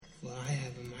Well, I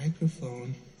have a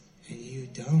microphone, and you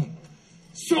don't.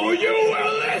 So you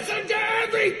will listen to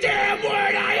every damn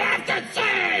word I have to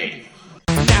say!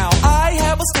 Now I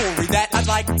have a story that I'd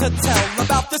like to tell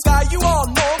about this guy you all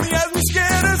know me as me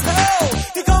scared as hell.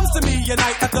 He comes to me at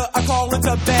night after I call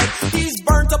into bed. He's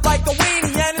burnt up like a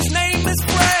weenie and his name is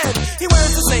Fred. He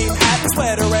wears the same hat and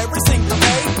sweater every single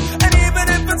day. And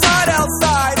even if it's hot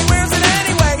outside, he wears it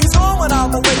anyway. He's home when I'm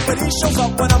awake, but he shows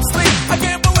up when I'm asleep. I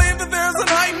can't believe that there's a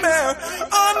nightmare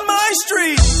on my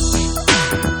street.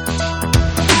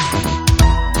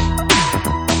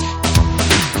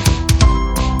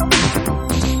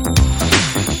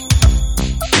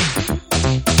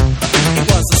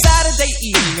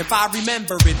 If I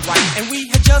remember it right, and we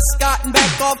had just gotten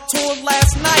back off tour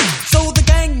last night. So the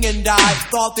gang and I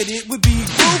thought that it would be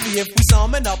groovy if we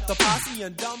summon up the posse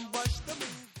and dumb rush the movie.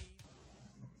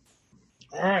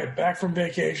 All right, back from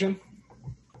vacation.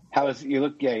 How is you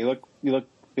look? Yeah, you look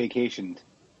vacationed.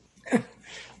 It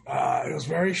was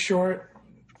very short,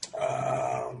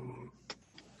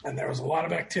 and there was a lot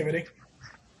of activity.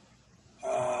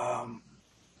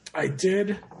 I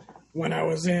did, when I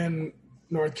was in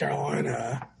North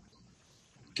Carolina,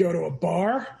 go to a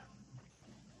bar.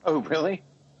 Oh, really?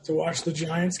 To watch the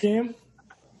Giants game.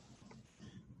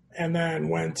 And then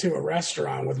went to a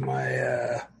restaurant with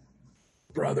my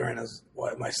brother and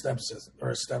my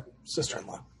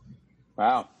stepsister-in-law.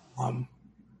 Wow.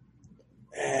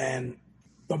 And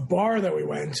the bar that we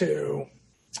went to,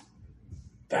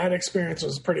 that experience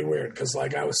was pretty weird because,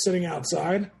 like, I was sitting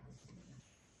outside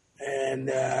and,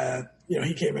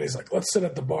 he came in, he's like, let's sit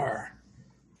at the bar.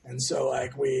 And so,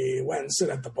 like, we went and sit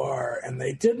at the bar, and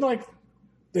they did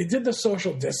the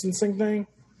social distancing thing,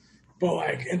 but,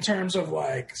 like, in terms of,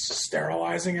 like,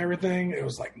 sterilizing everything, it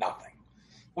was, like, nothing.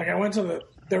 Like, I went to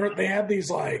they had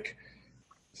these, like,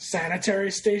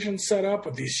 sanitary stations set up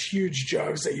with these huge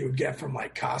jugs that you would get from,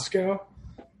 like, Costco.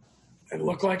 It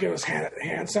looked like it was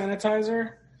hand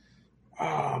sanitizer,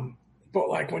 but,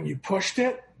 like, when you pushed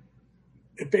it,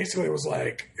 it basically was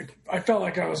like, I felt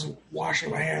like I was washing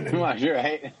my hand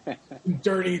in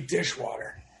dirty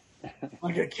dishwater.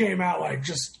 Like, it came out like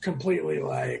just completely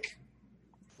like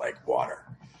water.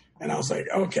 And I was like,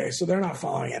 okay, so they're not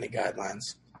following any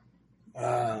guidelines.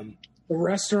 The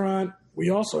restaurant, we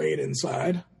also ate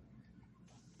inside.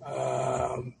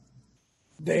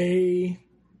 They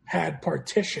had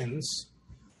partitions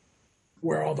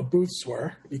where all the booths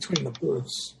were, between the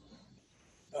booths.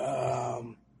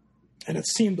 And it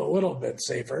seemed a little bit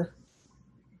safer.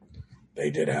 They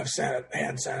did have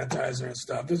hand sanitizer and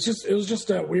stuff. It was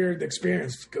just a weird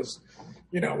experience because,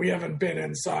 we haven't been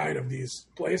inside of these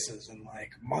places in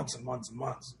like months and months and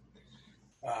months.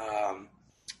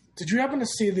 Did you happen to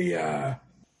see the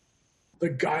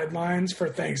guidelines for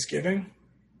Thanksgiving?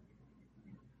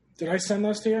 Did I send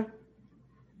those to you?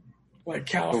 Like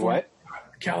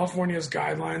California's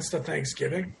guidelines to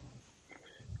Thanksgiving?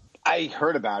 I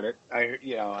heard about it. I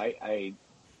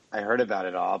heard about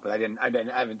it all, but I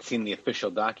haven't seen the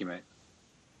official document.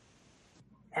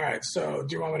 All right. So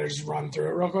do you want me to just run through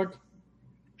it real quick?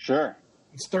 Sure.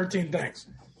 It's 13 things.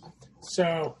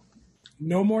 So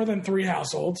no more than 3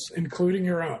 households, including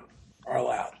your own, are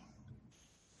allowed.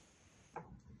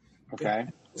 Okay.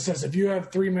 It says if you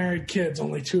have 3 married kids,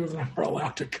 only 2 of them are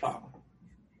allowed to come.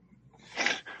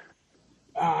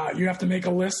 You have to make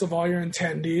a list of all your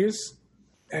attendees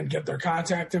and get their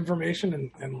contact information,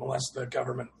 unless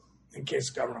in case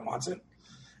the government wants it.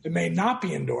 It may not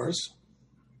be indoors.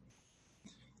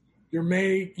 Your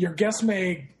guests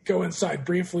may go inside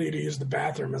briefly to use the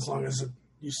bathroom as long as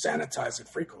you sanitize it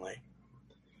frequently.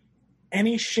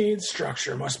 Any shade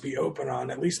structure must be open on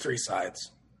at least 3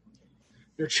 sides.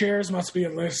 Your chairs must be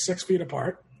at least 6 feet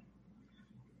apart.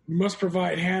 You must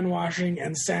provide hand washing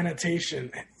and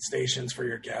sanitation stations for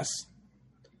your guests.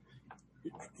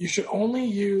 You should only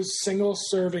use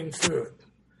single-serving food.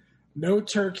 No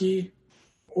turkey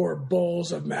or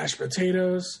bowls of mashed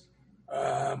potatoes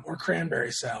or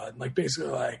cranberry salad. Like, basically,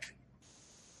 like,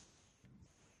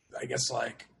 I guess,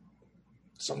 like,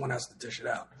 someone has to dish it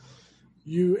out.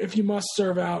 If you must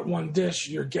serve out 1 dish,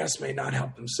 your guests may not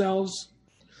help themselves.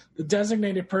 The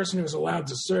designated person who is allowed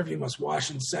to serve you must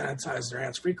wash and sanitize their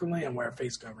hands frequently and wear a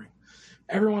face covering.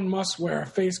 Everyone must wear a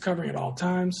face covering at all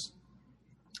times.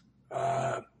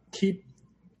 Keep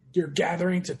your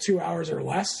gathering to 2 hours or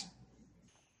less.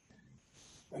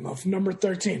 And number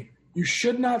 13, you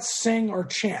should not sing or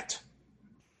chant.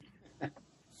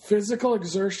 Physical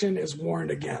exertion is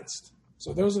warned against.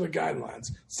 So those are the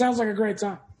guidelines. Sounds like a great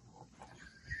time.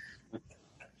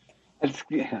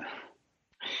 Yeah.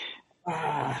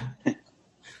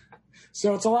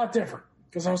 So it's a lot different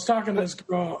because I was talking to this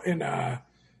girl in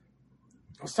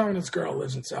I was talking to this girl who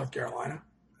lives in South Carolina,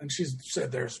 and she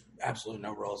said there's absolutely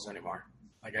no rules anymore.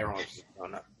 Like, everyone's just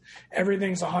going up.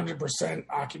 Everything's 100%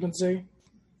 occupancy.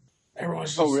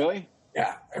 Everyone's just, Oh, really?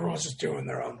 Yeah, everyone's just doing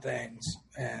their own things,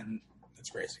 and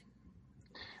it's crazy.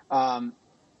 I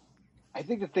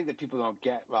think the thing that people don't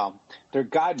get, well, their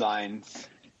guidelines,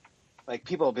 like,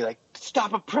 people will be like,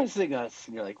 stop oppressing us.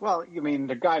 And you're like, well, you mean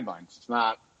they're guidelines. It's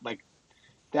not like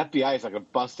the FBI is not going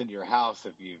to bust into your house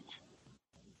if you've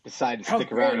decided to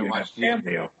stick around and watch the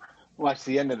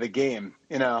end of the game.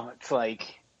 You know, it's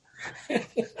like,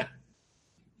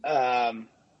 I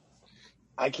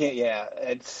can't,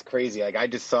 it's crazy. Like, I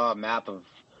just saw a map of,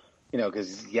 you know,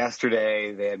 because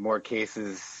yesterday they had more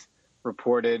cases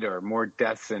reported or more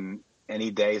deaths than any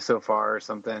day so far or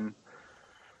something.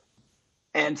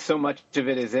 And so much of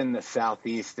it is in the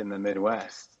Southeast and the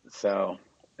Midwest. So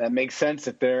that makes sense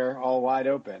that they're all wide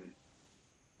open.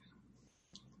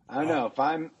 I don't know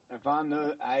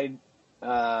I'd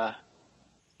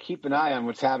keep an eye on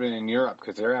what's happening in Europe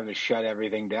because they're having to shut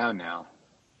everything down now.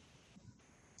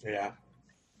 Yeah.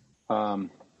 You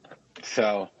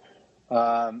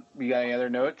got any other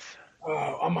notes?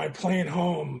 On my plane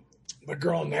home, the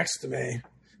girl next to me,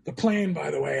 the plane,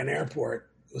 by the way, an airport,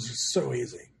 was just so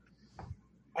easy.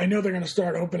 I know they're going to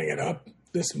start opening it up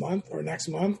this month or next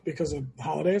month because of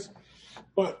holidays,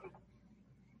 but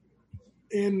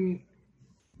in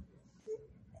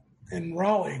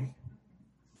Raleigh,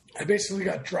 I basically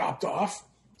got dropped off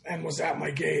and was at my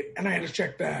gate, and I had to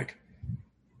check back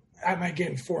at my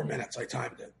gate in 4 minutes. I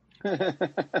timed it.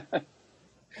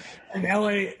 And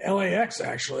LAX,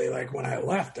 actually, like, when I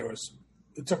left,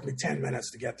 it took me 10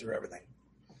 minutes to get through everything.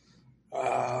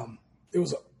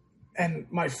 And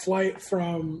my flight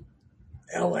from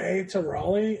LA to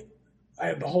Raleigh, I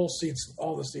had all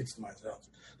the seats to myself.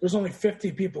 There's only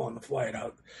 50 people on the flight.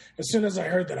 As soon as I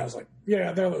heard that, I was like,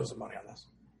 yeah, they're losing money on this.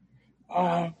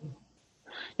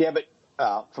 Yeah, but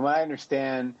from what I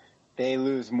understand, they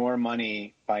lose more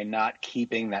money by not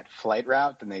keeping that flight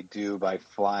route than they do by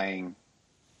flying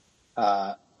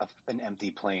an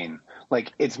empty plane.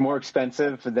 Like, it's more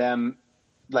expensive for them,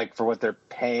 like, for what they're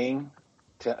paying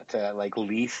to like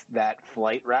lease that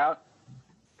flight route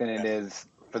than it is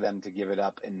for them to give it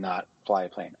up and not fly a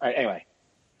plane. All right, anyway.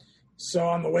 So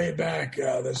on the way back,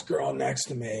 this girl next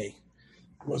to me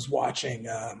was watching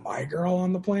My Girl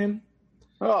on the plane.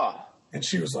 Oh. And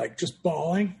she was, like, just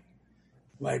bawling,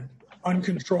 like,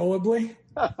 uncontrollably.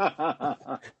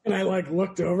 And I, like,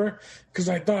 looked over because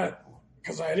I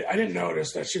didn't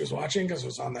notice that she was watching because it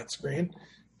was on that screen,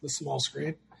 the small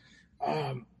screen.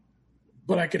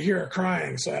 But I could hear her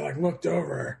crying, so I, like, looked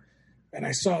over, and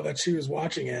I saw that she was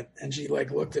watching it, and she,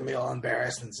 like, looked at me all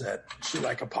embarrassed and said, she,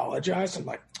 like, apologized. I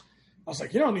was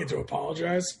like, you don't need to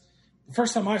apologize. The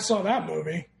first time I saw that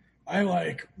movie, I,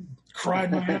 like,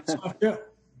 cried my ass off, too.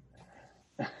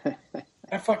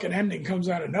 That fucking ending comes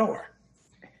out of nowhere.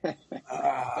 So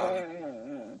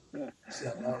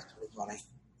that was pretty funny.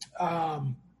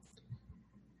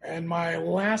 And my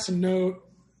last note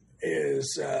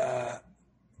is,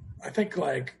 I think,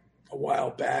 like, a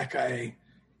while back, when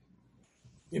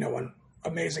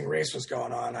Amazing Race was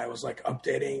going on, I was, like,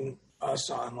 updating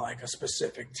us on, like, a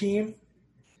specific team.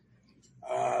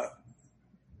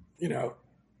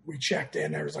 We checked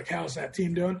in. I was like, how's that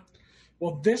team doing?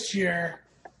 Well, this year,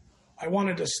 I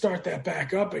wanted to start that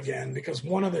back up again because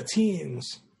one of the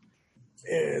teams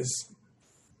is,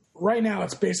 right now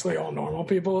it's basically all normal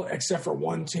people except for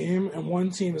one team, and one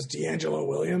team is D'Angelo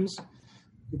Williams,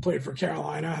 who played for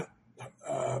Carolina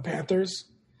Panthers,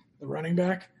 the running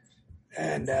back,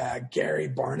 and Gary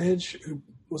Barnidge, who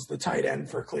was the tight end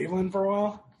for Cleveland for a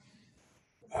while.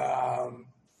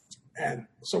 And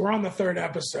so we're on the third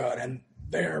episode, and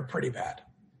they're pretty bad.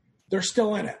 They're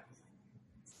still in it.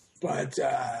 But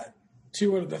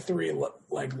two of the three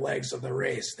legs of the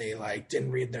race, they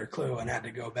didn't read their clue and had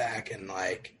to go back and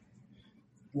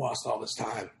lost all this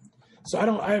time. So I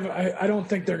don't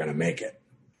think they're going to make it.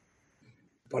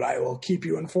 But I will keep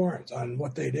you informed on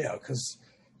what they do because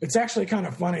it's actually kind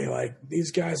of funny. Like,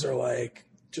 these guys are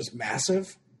just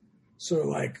massive.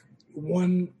 So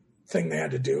one thing they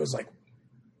had to do is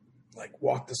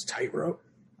walk this tightrope.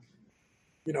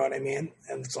 You know what I mean?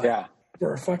 And it's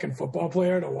for a fucking football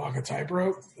player to walk a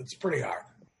tightrope, it's pretty hard.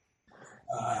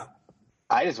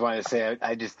 I just wanted to say,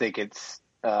 I just think it's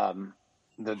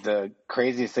the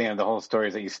craziest thing of the whole story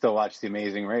is that you still watch The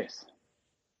Amazing Race.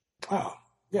 Oh,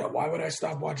 yeah. Why would I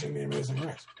stop watching The Amazing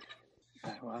Race?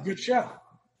 Well, good show.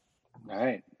 All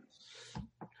right.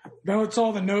 That's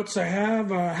all the notes I have.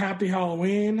 Happy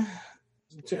Halloween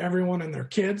to everyone and their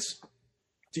kids.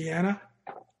 Deanna,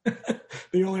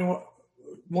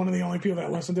 one of the only people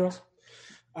that listen to us.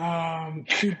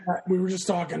 We were just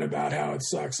talking about how it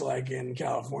sucks, like in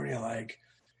California, like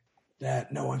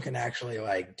that no one can actually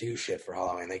like do shit for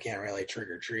Halloween. They can't really trick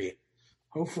or treat.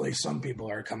 Hopefully, some people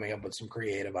are coming up with some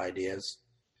creative ideas.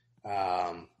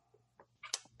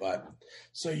 But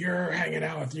so you're hanging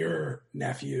out with your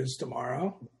nephews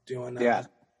tomorrow, doing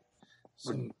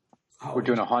some. We're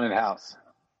doing a haunted house.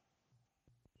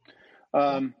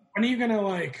 When are you gonna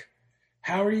like?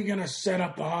 How are you gonna set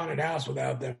up the haunted house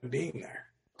without them being there?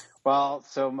 Well,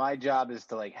 so my job is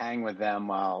to like hang with them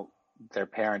while their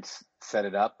parents set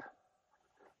it up,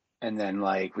 and then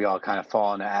like we all kind of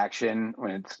fall into action when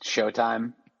it's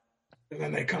showtime. And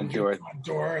then they come to the front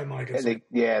door and like it's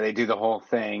they do the whole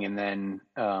thing, and then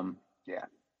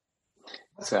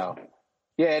So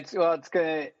it's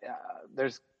gonna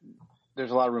there's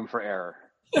a lot of room for error.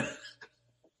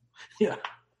 Yeah.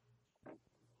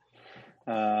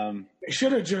 They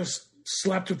should have just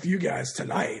slept with you guys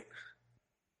tonight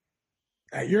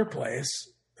at your place,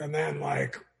 and then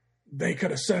like they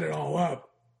could have set it all up.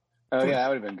 Oh yeah, that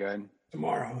would have been good.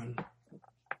 Tomorrow,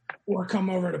 or come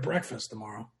over to breakfast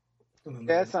tomorrow. Yeah,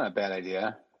 that's not a bad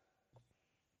idea.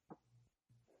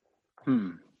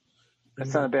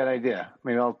 That's not a bad idea.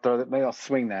 Maybe I'll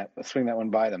swing that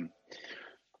one by them.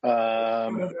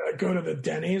 Go to the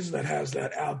Denny's that has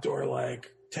that outdoor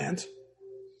like tent.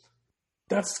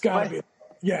 That's gotta be.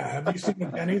 Yeah, have you seen the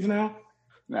Denny's now?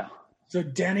 No. So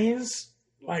Denny's,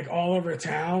 like all over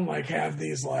town, like have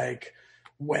these like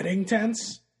wedding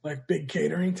tents, like big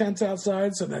catering tents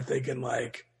outside, so that they can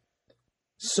like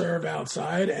serve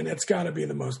outside. And it's got to be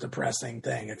the most depressing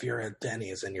thing if you're at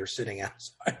Denny's and you're sitting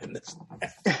outside in this.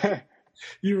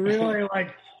 You really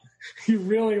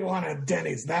want a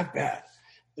Denny's that bad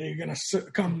that you're gonna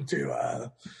come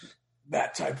to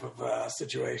that type of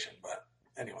situation. But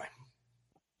anyway.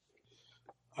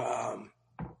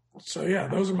 So yeah,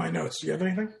 those are my notes. Do you have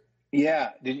anything? Yeah.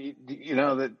 Did you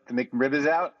know that the McRib is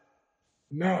out?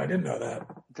 No, I didn't know that.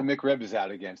 The McRib is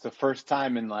out again. It's the first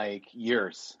time in like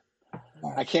years.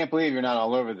 Nice. I can't believe you're not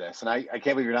all over this, and I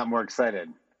can't believe you're not more excited.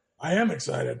 I am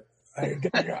excited. I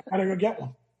gotta go get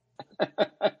one.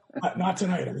 Not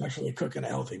tonight. I'm actually cooking a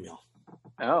healthy meal.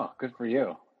 Oh, good for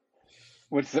you.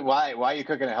 Why are you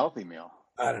cooking a healthy meal?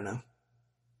 I don't know.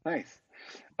 Nice.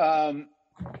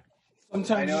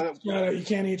 Sometimes you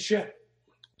can't eat shit.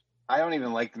 I don't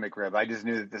even like the McRib. I just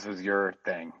knew that this was your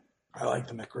thing. I like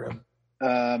the McRib.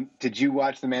 Did you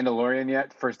watch The Mandalorian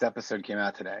yet? First episode came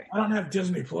out today. I don't have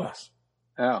Disney Plus.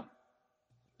 Oh.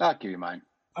 I'll give you mine.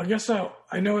 I guess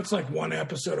I know it's like one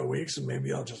episode a week, so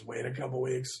maybe I'll just wait a couple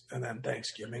weeks, and then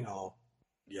Thanksgiving I'll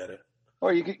get it.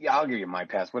 Or I'll give you my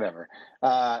pass, whatever.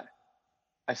 I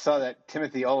saw that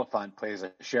Timothy Oliphant plays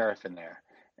a sheriff in there,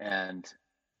 and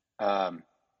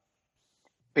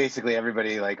basically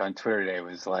everybody like on Twitter today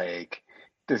was like,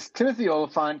 does Timothy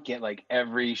Oliphant get like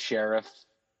every sheriff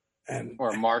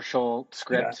or marshal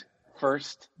script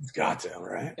first? He's got to,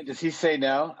 right? And does he say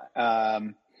no?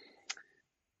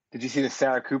 Did you see the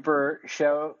Sarah Cooper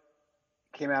show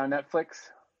came out on Netflix?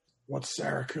 What's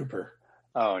Sarah Cooper?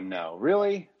 Oh no,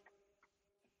 really?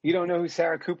 You don't know who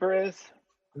Sarah Cooper is?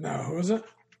 No, who is it?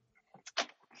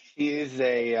 She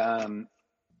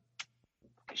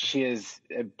is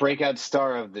a breakout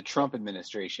star of the Trump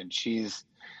administration. She's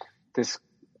this.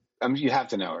 You have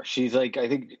to know her. She's like, I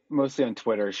think mostly on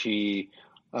Twitter. She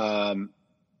was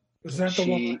that the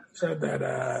one that said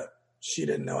that she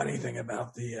didn't know anything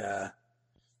about the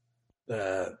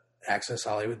Access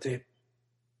Hollywood tape.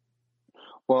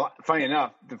 Well, funny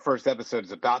enough, the first episode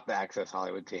is about the Access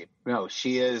Hollywood tape. No,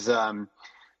 she is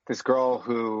this girl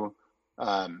who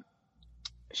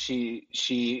she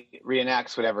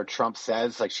reenacts whatever Trump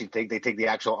says. Like they take the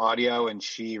actual audio and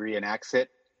she reenacts it.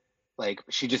 Like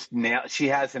she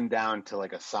has him down to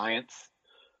like a science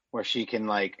where she can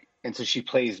like, and so she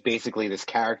plays basically this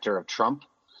character of Trump,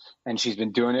 and she's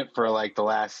been doing it for like the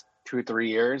last 2 or 3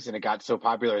 years, and it got so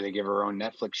popular they give her own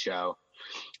Netflix show.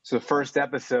 So the first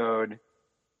episode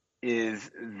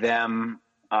is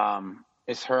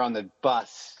is her on the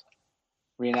bus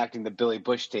reenacting the Billy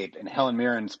Bush tape, and Helen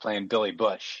Mirren's playing Billy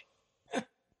Bush.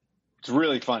 It's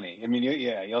really funny. I mean,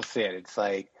 you'll see it. It's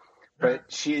like, but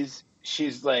she's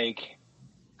like,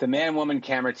 the Man Woman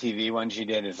Camera TV one she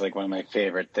did is like one of my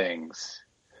favorite things.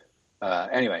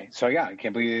 Anyway, so yeah, I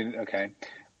can't believe it. Okay.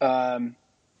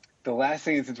 The last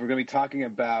thing is, since we're going to be talking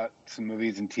about some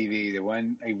movies and TV, the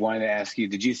one I wanted to ask you,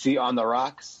 did you see On the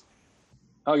Rocks?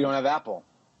 Oh, you don't have Apple.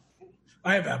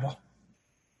 I have Apple.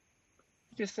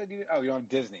 You just said you don't have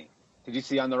Disney. Did you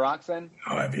see On the Rocks then?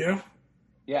 Oh, have you?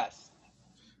 Yes.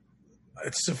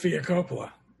 It's Sofia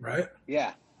Coppola, right?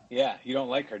 Yeah. Yeah. You don't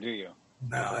like her, do you?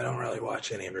 No, I don't really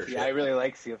watch any of her shit. Yeah, I really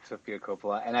like Sofia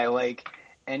Coppola, and I like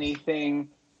anything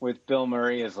with Bill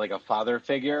Murray as like a father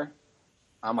figure.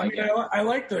 I'm like, I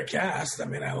like the cast. I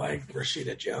mean, I like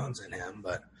Rashida Jones and him,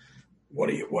 but what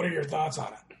are your thoughts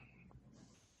on it?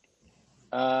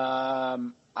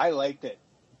 I liked it,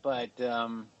 but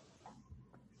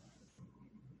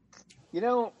you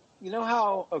know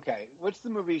how? Okay, what's the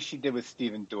movie she did with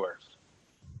Steven Dorff?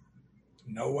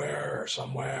 Nowhere or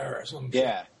Somewhere or something.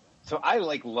 Yeah, so I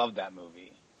love that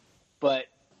movie, but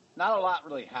not a lot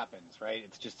really happens, right?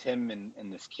 It's just him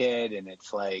and this kid, and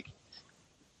it's like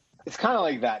it's kind of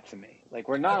like that to me. Like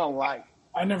we're not alike.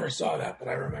 I never saw that, but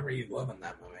I remember you loving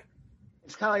that movie.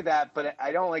 It's kind of like that, but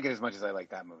I don't like it as much as I like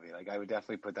that movie. Like I would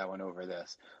definitely put that one over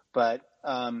this, but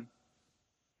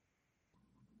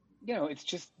it's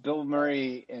just Bill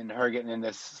Murray and her getting in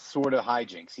this sort of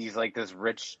hijinks. He's like this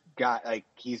rich guy. Like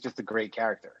he's just a great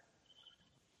character.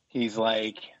 He's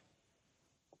like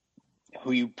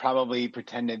who you probably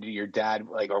pretended your dad,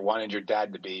 like, or wanted your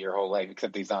dad to be your whole life,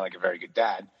 except he's not like a very good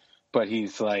dad, but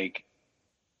he's like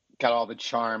got all the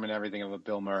charm and everything of a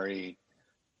Bill Murray.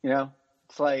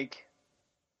 It's like,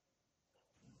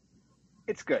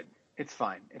 it's good. It's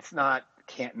fine. It's not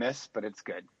can't miss, but it's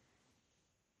good.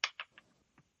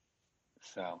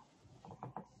 So.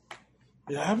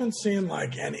 Yeah, I haven't seen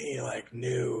like any like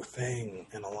new thing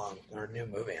new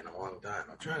movie in a long time.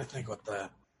 I'm trying to think if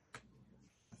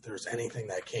there's anything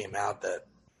that came out that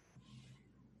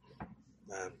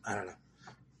I don't know.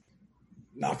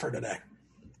 Not for today,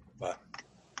 but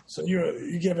so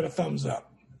you give it a thumbs up.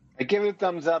 I give it a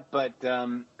thumbs up, but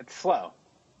it's slow.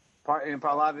 A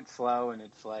lot of it's slow, and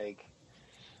it's like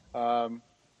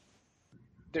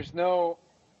there's no.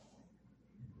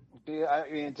 I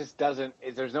mean, it just doesn't.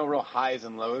 There's no real highs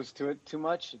and lows to it too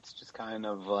much. It's just kind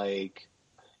of like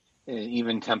an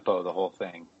even tempo, the whole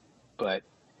thing. But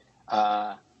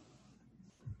I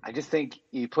just think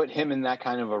you put him in that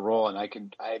kind of a role,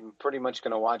 and I'm pretty much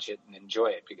going to watch it and enjoy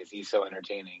it because he's so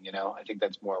entertaining. I think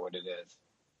that's more what it is.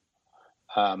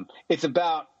 It's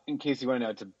about, in case you want to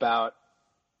know, it's about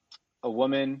a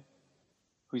woman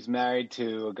who's married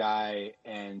to a guy,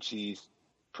 and she's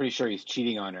pretty sure he's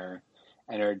cheating on her.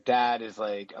 And her dad is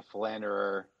like a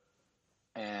philanderer,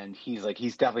 and he's like,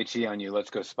 he's definitely cheating on you. Let's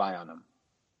go spy on him.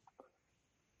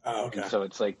 Oh, okay. And so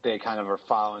it's like they kind of are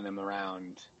following them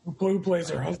around. Who plays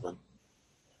her husband?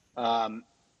 Marlon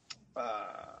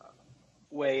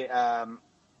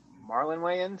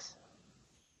Wayans.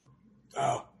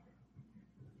 Oh,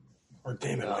 or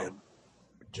Damon Wayans.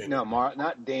 No,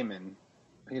 not Damon.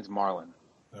 I think it's Marlon.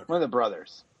 Okay. One of the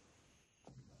brothers.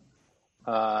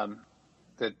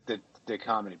 The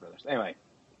comedy brothers. Anyway,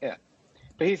 yeah,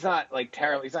 but he's not like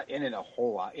terrible. He's not in it a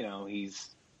whole lot.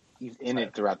 He's in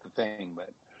it throughout the thing,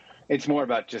 but it's more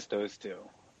about just those two.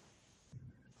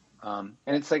 And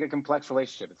it's like a complex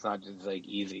relationship. It's not just like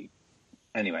easy.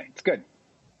 Anyway, it's good.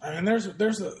 I mean, there's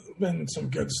been some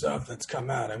good stuff that's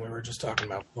come out, and we were just talking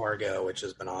about Fargo, which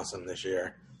has been awesome this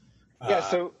year. Yeah,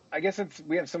 so I guess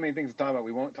we have so many things to talk about.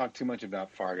 We won't talk too much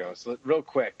about Fargo. So real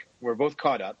quick, we're both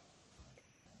caught up.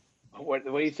 What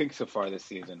do you think so far this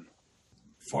season?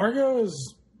 Fargo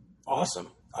is awesome.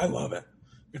 I love it.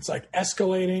 It's like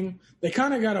escalating. They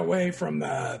kind of got away from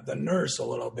the nurse a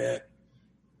little bit.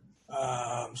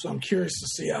 So I'm curious to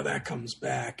see how that comes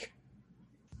back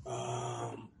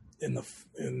in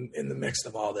the mix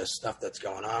of all this stuff that's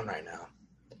going on right now.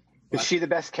 Is she the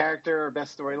best character or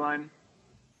best storyline?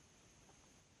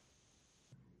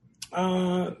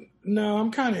 No,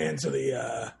 I'm kind of into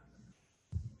the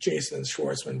Jason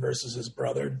Schwartzman versus his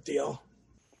brother deal.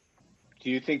 Do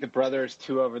you think the brother is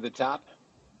too over the top?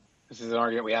 This is an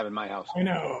argument we have in my house. I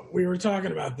know. We were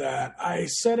talking about that. I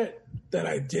said it that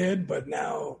I did, but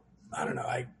now, I don't know.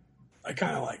 I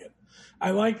kind of like it.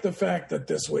 I like the fact that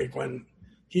this week when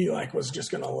he was just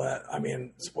going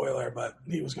to spoiler, but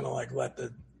he was going to let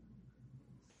the,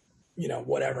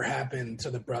 whatever happened to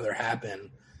the brother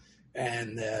happen.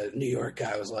 And the New York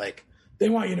guy was like, they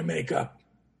want you to make up.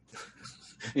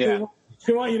 Yeah.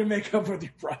 They want you to make up with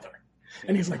your brother.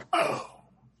 And he's like, oh.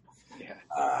 Yeah.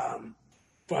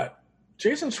 But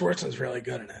Jason Schwartzman's really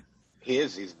good in it. He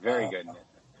is. He's very good in it.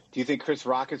 Do you think Chris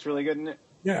Rock is really good in it?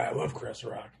 Yeah, I love Chris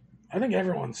Rock. I think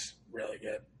everyone's really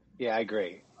good. Yeah, I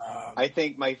agree. I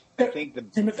think the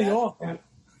Timothy Olyphant.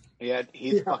 Yeah,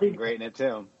 he's fucking great in it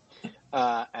too.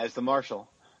 As the marshal.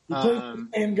 He played the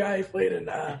same guy he played in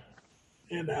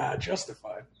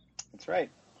Justified. That's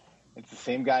right. It's the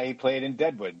same guy he played in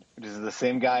Deadwood, which is the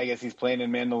same guy I guess he's playing in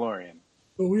Mandalorian.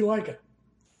 But we like it.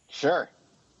 Sure.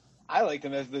 I liked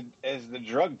him as the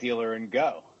drug dealer in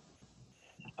Go.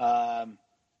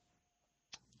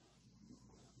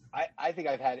 I think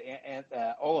I've had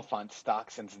Oliphant stock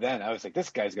since then. I was like, this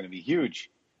guy's going to be huge.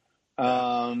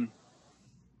 Yeah,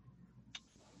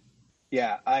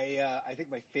 I think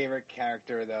my favorite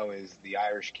character though is the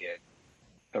Irish kid,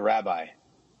 the rabbi.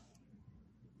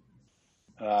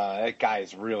 That guy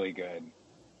is really good.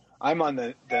 I'm on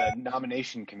the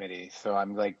nomination committee, so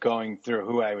I'm like going through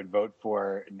who I would vote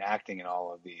for in acting in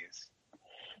all of these.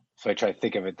 So I try to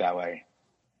think of it that way,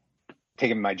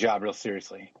 taking my job real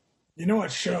seriously. You know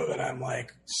what show that I'm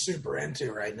like super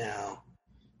into right now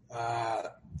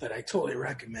that I totally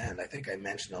recommend? I think I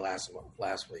mentioned it last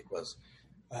week was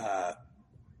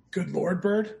Good Lord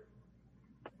Bird.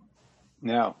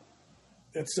 No.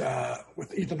 It's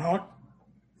with Ethan Hawke.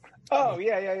 Oh,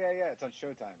 yeah. It's on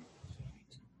Showtime.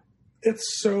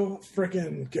 It's so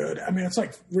freaking good. I mean, it's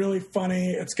like really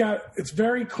funny. It's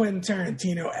very Quentin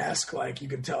Tarantino-esque. Like you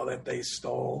can tell that they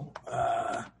stole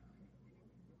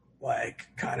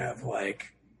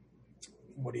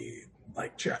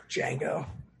Django.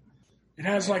 It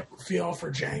has like feel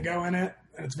for Django in it,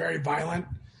 and it's very violent,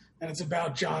 and it's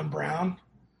about John Brown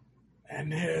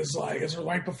and his it's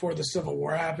right before the Civil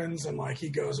War happens, and like he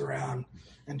goes around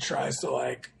and tries to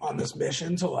like on this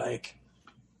mission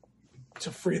to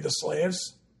free the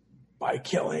slaves by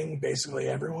killing basically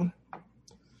everyone.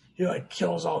 He like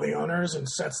kills all the owners and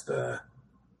sets the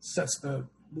the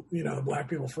black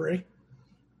people free,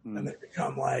 and they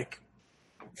become like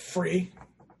free,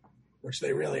 which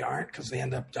they really aren't because they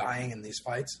end up dying in these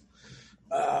fights.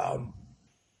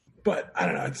 But I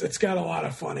don't know. It's got a lot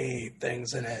of funny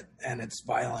things in it, and it's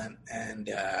violent, and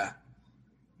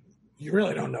you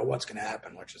really don't know what's going to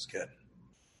happen, which is good.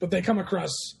 But they come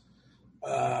across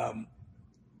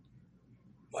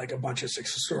like a bunch of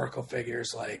historical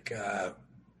figures, like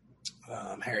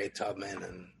Harriet Tubman,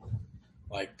 and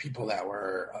like people that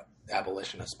were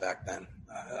abolitionists back then.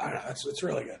 I don't know. It's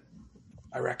really good.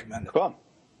 I recommend it. Cool.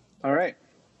 All right.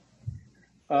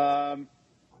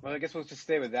 Well, I guess we'll just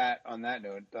stay with that on that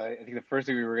note. I think the first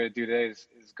thing we were going to do today is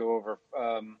go over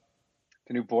the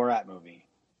new Borat movie.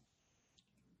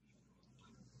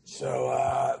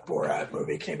 So Borat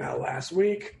movie came out last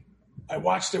week. I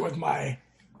watched it with my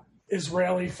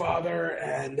Israeli father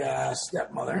and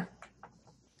stepmother.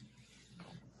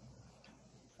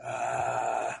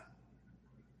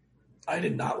 I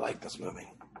did not like this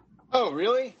movie. Oh,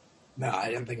 really? No, I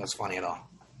didn't think it was funny at all.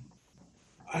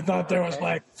 I thought there was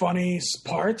like funny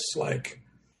parts, like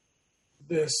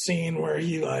the scene where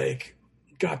he like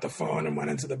got the phone and went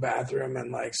into the bathroom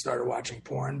and like started watching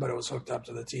porn, but it was hooked up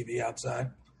to the TV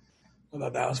outside. I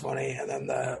thought that was funny. And then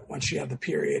when she had the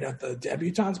period at the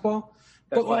debutante's ball.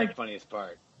 That's like the funniest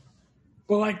part.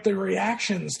 But like the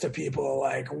reactions to people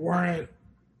like weren't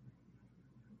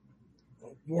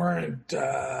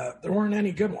there weren't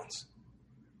any good ones.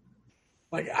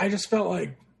 Like I just felt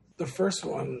like the first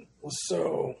one was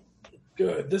so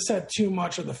good. This had too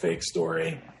much of the fake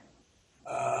story.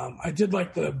 I did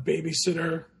like the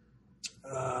babysitter,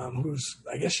 who's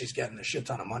I guess she's getting a shit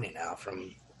ton of money now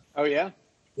from. Oh yeah.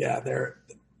 Yeah, they're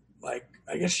like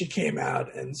I guess she came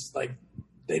out and like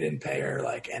they didn't pay her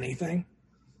like anything.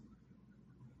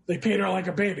 They paid her like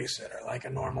a babysitter, like a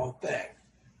normal thing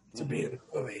to be in the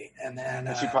movie, and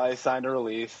then she probably signed a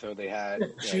release, so they had.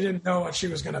 She didn't know what she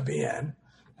was going to be in,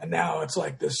 and now it's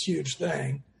like this huge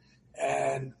thing,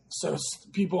 and so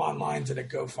people online did a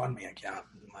GoFundMe account,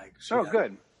 and like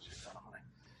good.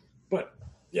 But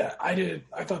yeah, I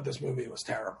thought this movie was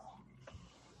terrible.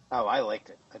 Oh, I liked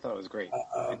it. I thought it was great.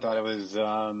 I thought it was.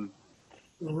 The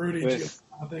Rudy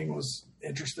Giuliani thing was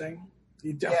interesting.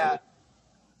 He definitely.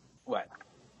 What?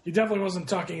 He definitely wasn't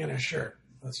tucking in his shirt.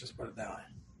 Let's just put it that way.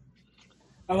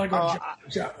 I like when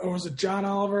was it John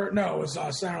Oliver? No, it was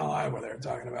Saturday Night Live where they were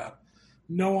talking about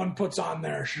no one puts on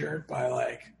their shirt by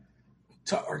like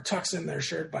or tucks in their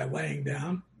shirt by laying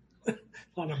down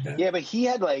on a bed. Yeah, but he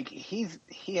had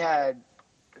he had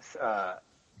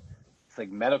it's like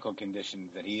medical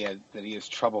conditions that he has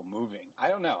trouble moving. I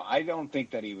don't know. I don't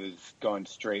think that he was going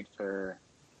straight for.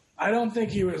 I don't think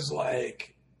he was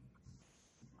like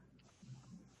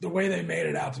the way they made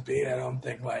it out to be. I don't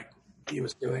think like he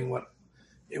was doing what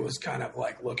it was kind of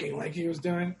like looking like he was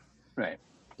doing. Right.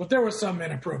 But there was some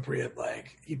inappropriate,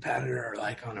 like he patted her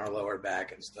like on her lower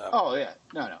back and stuff. Oh yeah,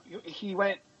 no. He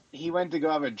went to go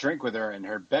have a drink with her in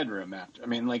her bedroom after. I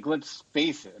mean, like let's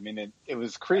face it. I mean, it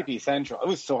was creepy central. It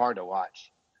was so hard to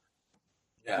watch.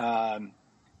 Yeah.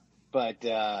 But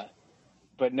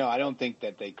no, I don't think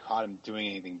that they caught him doing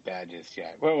anything bad just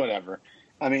yet. Well, whatever.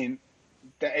 I mean,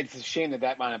 it's a shame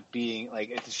that wound up being like.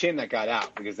 It's a shame that got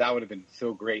out because that would have been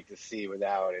so great to see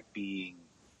without it being.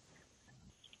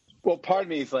 Well, part of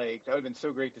me is like that would have been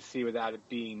so great to see without it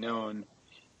being known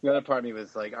the other part of me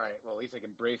was like, all right, well, at least I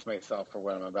can brace myself for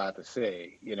what I'm about to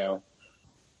see, you know?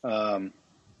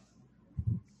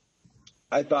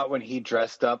 I thought when he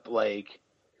dressed up like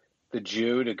the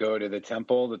Jew to go to the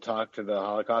temple to talk to the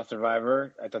Holocaust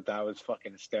survivor, I thought that was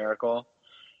fucking hysterical.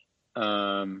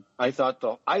 I thought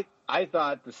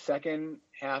the second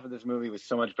half of this movie was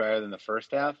so much better than the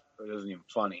first half. It wasn't even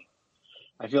funny.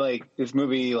 I feel like this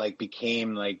movie like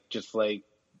became like just like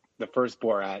the first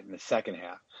Borat in the second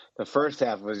half. The first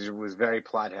half was very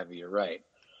plot heavy. You're right,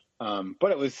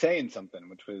 but it was saying something,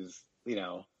 which was, you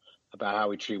know, about how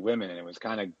we treat women, and it was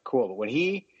kind of cool. But when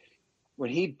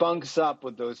he bunks up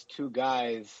with those two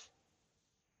guys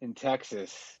in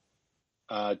Texas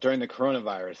during the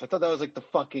coronavirus, I thought that was like the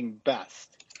fucking best.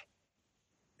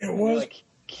 It was like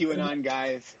QAnon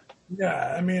guys.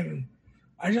 Yeah, I mean,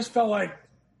 I just felt like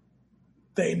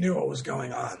they knew what was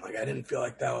going on. Like, I didn't feel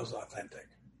like that was authentic.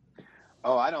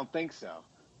 Oh, I don't think so.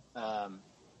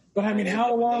 But I mean,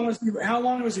 how long was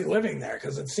he living there?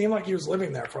 Because it seemed like he was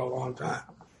living there for a long time.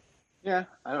 Yeah,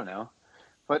 I don't know.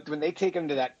 But when they take him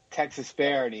to that Texas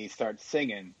fair and he starts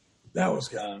singing, that was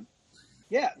good.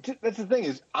 Yeah, that's the thing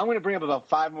is, I'm going to bring up about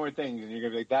 5 more things, and you're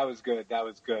going to be like, that was good, and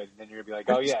then you're going to be like,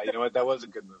 oh yeah, you know what, that was a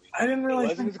good movie. I didn't really. It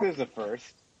wasn't as good as the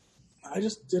first. I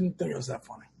just didn't think it was that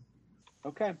funny.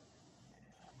 Okay.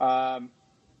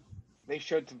 They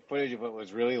showed some footage of what it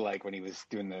was really like when he was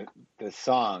doing the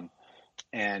song,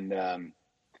 and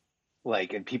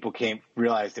and people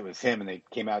realized it was him, and they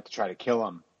came out to try to kill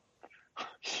him,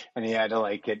 and he had to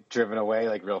like get driven away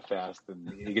like real fast, and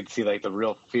you could see like the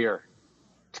real fear.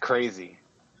 It's crazy.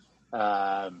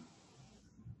 But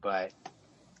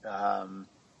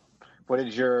what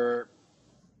did your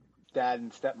dad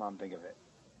and stepmom think of it?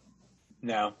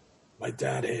 No. My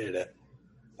dad hated it.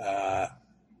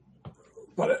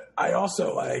 But I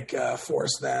also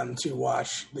forced them to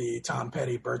watch the Tom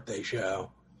Petty birthday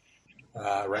show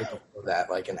right before that,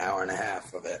 like an hour and a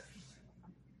half of it.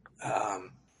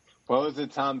 What was the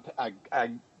Tom?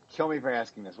 Kill me for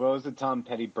asking this. What was the Tom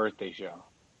Petty birthday show?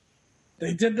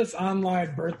 They did this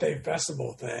online birthday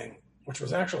festival thing, which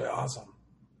was actually awesome,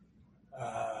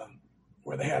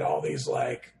 where they had all these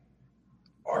like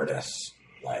artists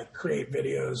like create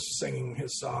videos singing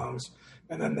his songs,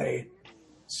 and then they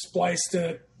spliced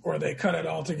it or they cut it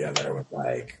all together with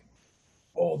like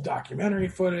old documentary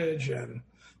footage, and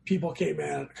people came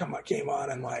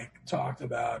on and like talked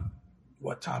about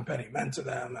what Tom Petty meant to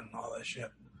them and all that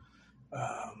shit.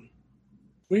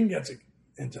 We can get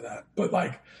into that, but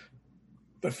like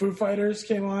the Foo Fighters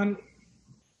came on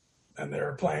and they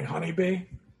were playing Honeybee,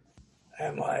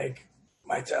 and like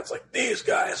my dad's like, these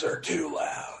guys are too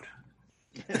loud.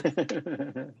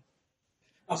 I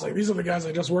was like, these are the guys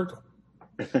I just worked with.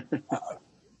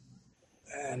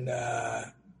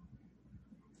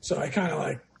 So I kind of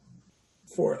like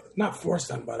not forced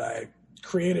them, but I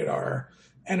created our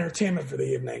entertainment for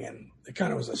the evening, and it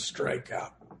kind of was a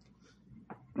strikeout.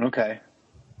 Okay.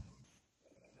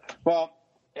 Well,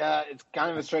 it's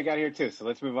kind of a strikeout here too. So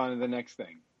let's move on to the next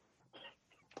thing.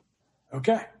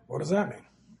 Okay. What does that mean?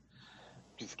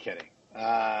 Just kidding.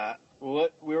 We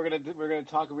were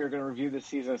gonna review this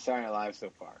season of Saturday Night Live so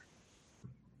far.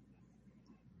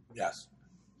 Yes.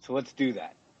 So let's do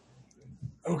that.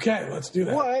 Okay, let's do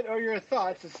that. What are your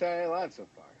thoughts of Saturday Night Live so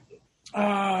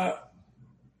far?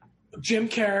 Jim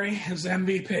Carrey is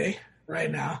MVP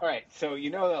right now. All right, so you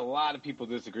know that a lot of people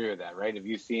disagree with that, right? Have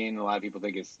you seen a lot of people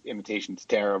think his imitation's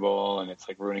terrible and it's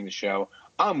like ruining the show?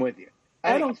 I'm with you.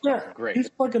 I don't care. Great. He's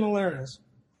fucking hilarious.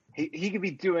 He could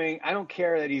be doing. I don't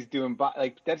care that he's doing.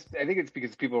 I think it's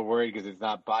because people are worried because it's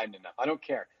not Biden enough. I don't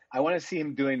care. I want to see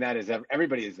him doing that as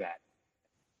everybody is that.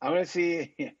 I want to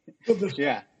see.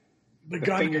 Yeah. The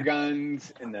finger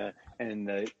guns and the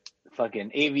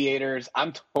fucking aviators.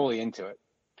 I'm totally into it.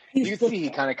 You can see he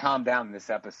kind of calmed down in this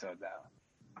episode, though.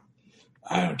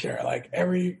 I don't care. Like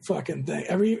every fucking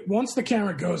thing. Once the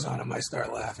camera goes on him, I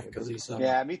start laughing because he's so.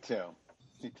 Yeah, me too.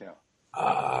 Me too.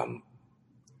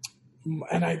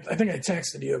 And I think I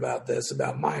texted you about this,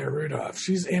 about Maya Rudolph.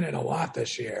 She's in it a lot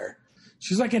this year.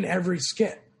 She's like in every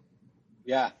skit.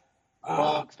 Yeah.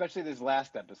 Well, especially this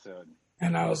last episode.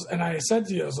 And I said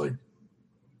to you, I was like,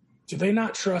 do they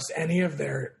not trust any of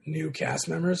their new cast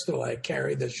members to like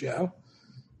carry the show?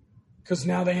 Because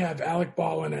now they have Alec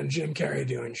Baldwin and Jim Carrey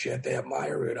doing shit. They have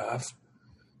Maya Rudolph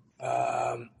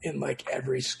in like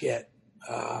every skit.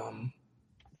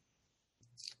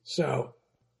 So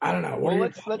I don't know.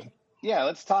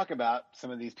 Let's talk about some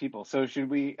of these people. So should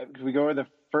we go over the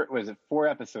first? Was it 4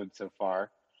 episodes so far?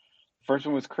 First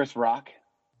one was Chris Rock.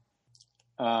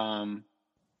 Wasn't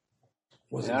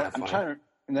that funny?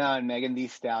 And Megan Thee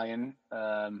Stallion.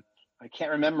 I I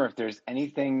can't remember if there's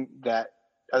anything that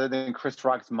other than Chris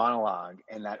Rock's monologue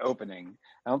in that opening.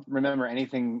 I don't remember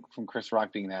anything from Chris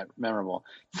Rock being that memorable.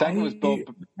 Second was Bill.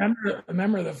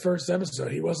 Remember the first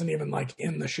episode? He wasn't even like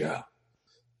in the show.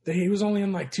 He was only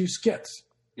in like 2 skits.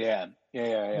 Yeah.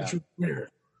 Which was weird.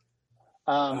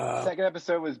 Second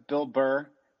episode was Bill Burr,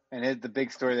 and the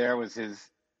big story there was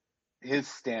his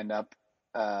stand up.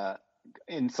 A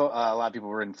lot of people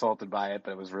were insulted by it,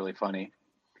 but it was really funny.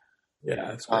 Yeah,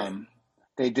 that's great.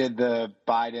 They did the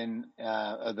Biden,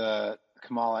 the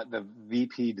Kamala, the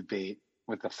VP debate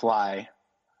with the Fly.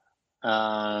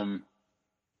 What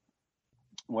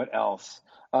else?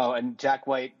 Oh, and Jack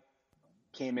White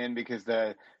came in because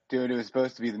the dude who was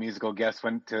supposed to be the musical guest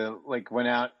went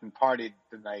out and partied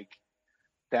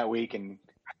that week, and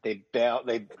they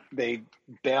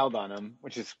bailed on him,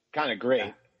 which is kind of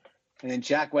great. And then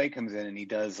Jack White comes in and he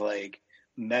does like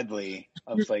medley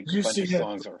of like a bunch of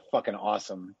songs that are fucking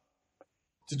awesome.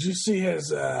 Did you see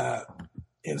his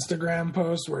Instagram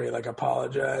post where he like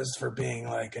apologized for being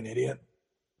like an idiot?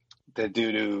 The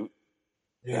dude who,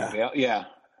 yeah.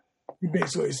 He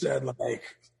basically said like,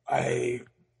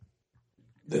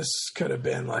 this could have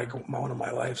been like one of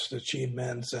my life's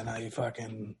achievements, and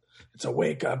it's a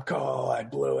wake up call. I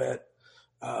blew it.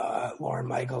 Lauren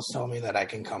Michaels told me that I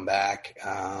can come back,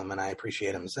 and I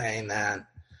appreciate him saying that.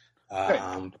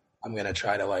 I'm going to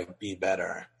try to like be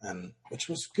better, and which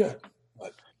was good.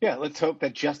 But yeah, let's hope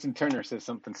that Justin Turner says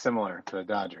something similar to the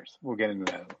Dodgers. We'll get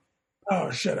into that.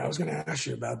 Oh shit! I was going to ask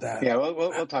you about that. Yeah,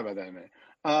 we'll talk about that in a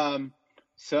minute.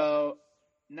 So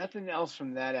nothing else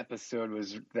from that episode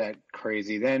was that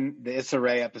crazy. Then the Issa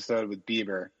Rae episode with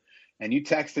Bieber, and you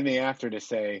texted me after to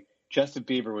say Justin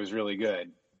Bieber was really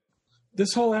good.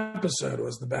 This whole episode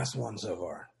was the best one so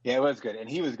far. Yeah, it was good, and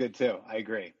he was good too. I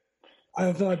agree.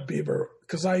 I thought Bieber,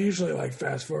 because I usually like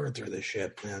fast forward through this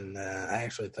shit, and I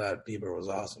actually thought Bieber was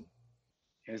awesome.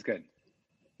 It was good.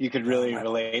 You could really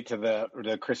relate to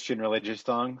the Christian religious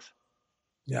songs.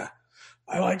 Yeah,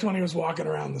 I liked when he was walking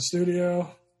around the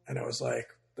studio, and it was like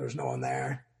there was no one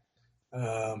there,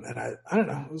 and I don't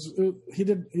know. He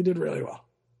did really well.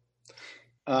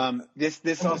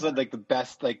 This also had like the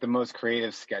best, like the most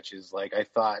creative sketches. Like I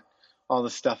thought all the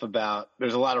stuff about,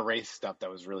 there's a lot of race stuff that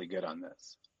was really good on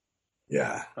this.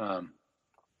 Yeah. And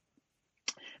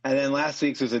then last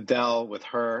week's was Adele with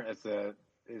her as the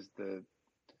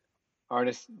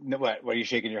artist. What are you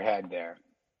shaking your head there?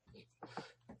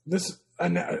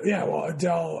 Well,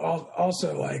 Adele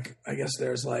also like, I guess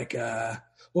there's like,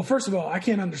 well, first of all, I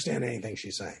can't understand anything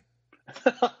she's saying.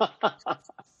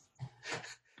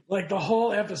 Like the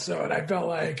whole episode, I felt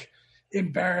like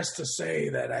embarrassed to say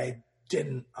that I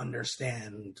didn't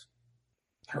understand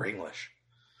her English.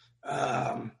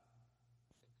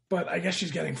 But I guess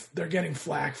they're getting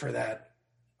flack for that,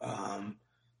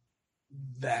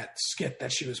 that skit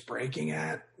that she was breaking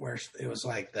at, where it was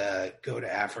like the go to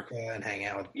Africa and hang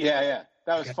out with. Yeah.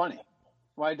 That was funny.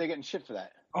 Why did they get in shit for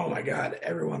that? Oh my God.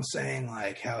 Everyone's saying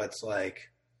like how it's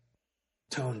like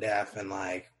tone deaf and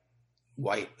like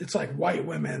white. It's like white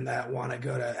women that want to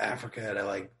go to Africa to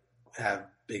like have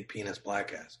big penis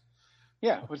black guys.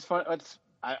 Yeah. It's fun.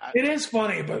 It is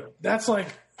funny, but that's like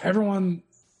everyone,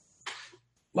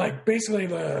 like basically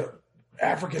the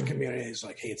African community is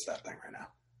like hates that thing right now.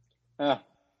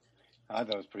 I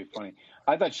thought it was pretty funny.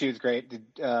 I thought she was great.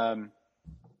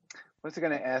 What's I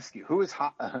going to ask you? Who is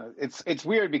hot? It's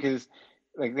weird because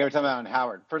like they were talking about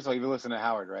Howard. First of all, you listen to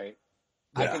Howard, right?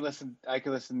 Yeah. I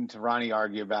could listen to Ronnie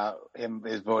argue about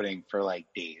his voting for like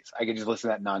days. I could just listen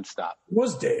to that nonstop. It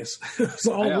was days. It was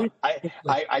all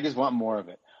I just want more of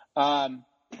it.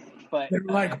 But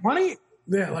like Ronnie,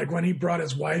 like when he brought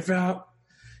his wife out,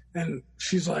 and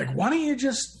she's like, "Why don't you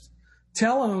just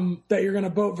tell him that you're going to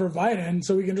vote for Biden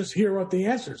so we can just hear what the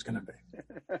answer is going to be?"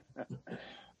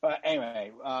 But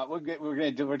anyway, we're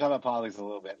talking about politics a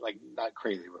little bit, like not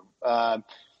crazy. But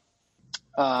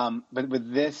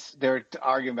with this, they're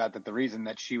arguing about that the reason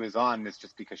that she was on is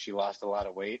just because she lost a lot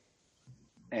of weight,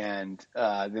 and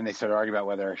then they started arguing about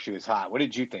whether she was hot. What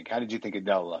did you think? How did you think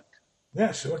Adele looked?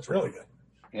 Yeah, she looked really good.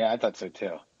 Yeah, I thought so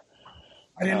too.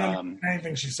 I didn't know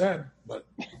anything she said, but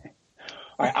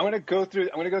all right, I'm gonna go through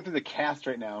the cast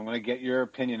right now. I'm gonna get your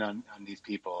opinion on these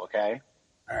people. Okay.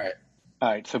 All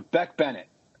right. So Beck Bennett.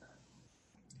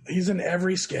 He's in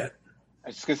every skit. I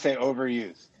was just gonna say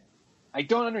overused. I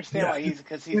don't understand why he's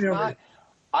not.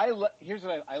 Here's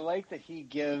what I like that he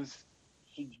gives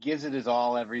it his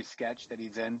all every sketch that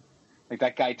he's in. Like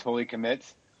that guy totally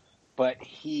commits, but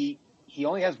he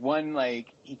only has one,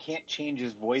 like he can't change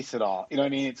his voice at all. You know what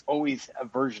I mean? It's always a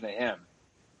version of him.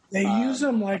 They use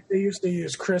him like they used to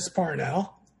use Chris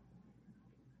Parnell.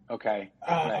 Okay.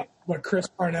 Right. But Chris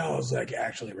Parnell is like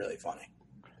actually really funny.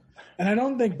 And I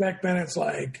don't think Beck Bennett's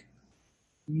like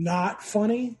not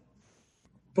funny,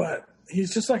 but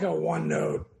he's just like a one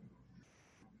note,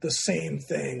 the same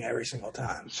thing every single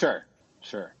time. Sure.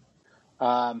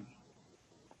 All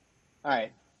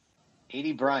right.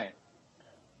 Adie Bryant.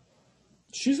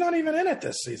 She's not even in it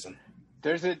this season.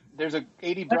 There's a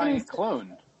Adie Bryant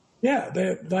clone. Yeah,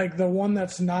 like the one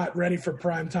that's not ready for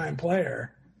primetime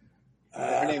player.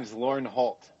 Her name's Lauren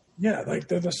Holt. Yeah, like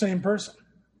they're the same person.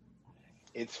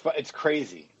 It's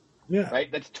crazy. Yeah.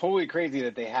 Right? That's totally crazy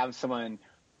that they have someone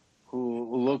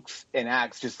who looks and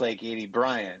acts just like Adie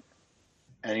Bryant,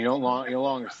 and you no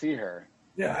longer see her.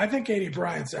 Yeah, I think Adie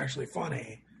Bryant's actually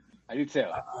funny. I do too.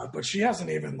 But she hasn't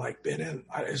even like been in.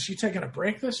 Is she taking a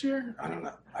break this year? I don't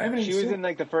know. I haven't. She was in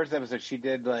like the first episode. She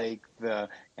did like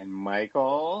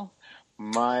Michael.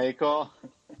 And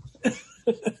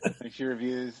she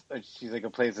reviews. She's like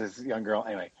plays this young girl.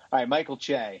 Anyway, all right, Michael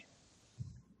Che.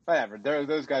 Whatever.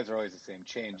 Those guys are always the same.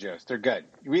 Che and Jost. They're good.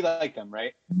 We like them,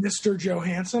 right? Mr.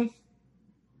 Johansson.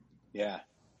 Yeah.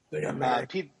 They got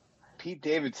married. Pete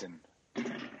Davidson.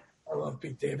 I love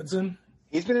Pete Davidson.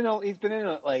 He's made an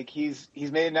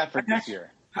effort this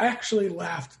year. I actually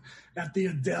laughed at the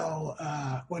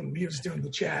Adele when he was doing the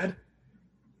Chad,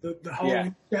 the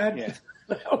Halloween Chad. Yeah.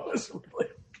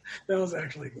 that was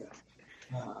actually good.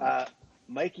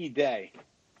 Mikey Day.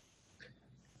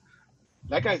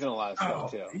 That guy's in a lot of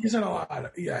stuff too. He's in a lot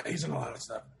of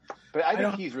stuff. But I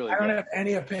think he's really good. I don't have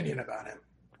any opinion about him.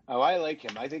 Oh, I like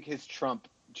him. I think his Trump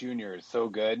Jr. is so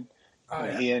good.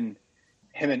 Him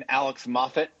and Alex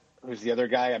Moffat, who's the other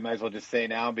guy, I might as well just say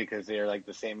now because they're like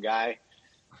the same guy.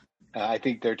 I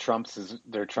think their Trump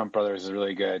brothers is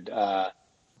really good.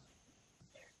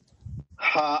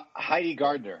 Heidi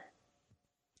Gardner.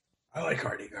 I like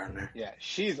Heidi Gardner. Yeah,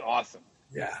 she's awesome.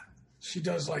 Yeah, she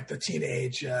does like the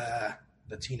teenage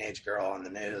girl on the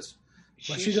news.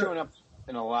 She's showing up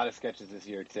in a lot of sketches this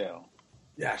year too.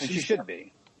 Yeah, she should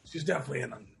be. She's definitely in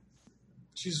them.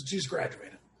 She's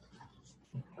graduated.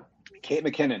 Kate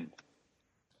McKinnon.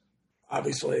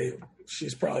 Obviously,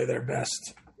 she's probably their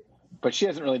best. But she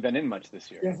hasn't really been in much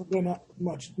this year. She hasn't been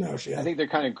much. No, she hasn't. I think they're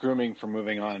kind of grooming for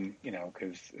moving on,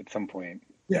 because at some point.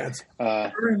 Yeah, it's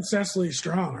her and Cecily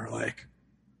Strong are like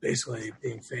basically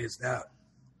being phased out.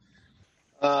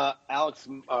 Alex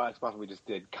Moffat we just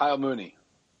did. Kyle Mooney.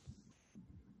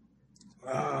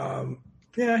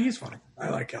 Yeah, he's funny. I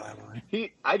like Kyle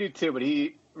Mooney. I do too, but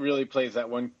he really plays that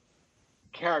one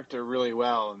character really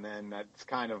well, and then that's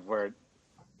kind of where it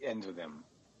ends with him.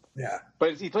 Yeah.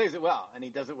 But he plays it well, and he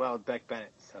does it well with Beck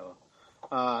Bennett. So,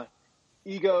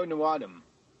 Ego Nwadum.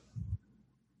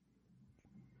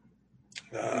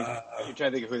 You're trying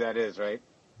to think of who that is, right?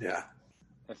 Yeah.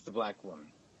 That's the black woman.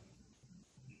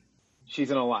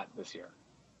 She's in a lot this year.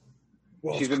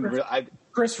 Well, she's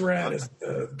Chris Redd is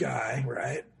the guy,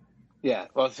 right? Yeah.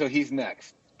 Well, so he's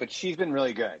next, but she's been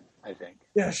really good, I think.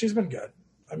 Yeah, she's been good.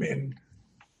 I mean,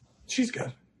 she's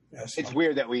good. Yeah, it's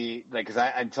weird that because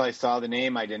until I saw the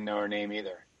name, I didn't know her name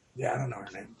either. Yeah, I don't know her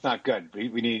name. It's not good.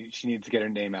 She needs to get her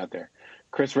name out there.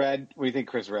 Chris Redd. What do you think,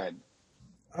 Chris Redd?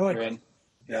 I like him.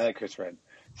 Yeah, I like Chris Redd.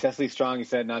 Cecily Strong, you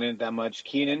said not in it that much.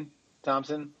 Keenan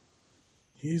Thompson.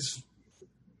 He's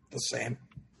the same.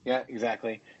 Yeah,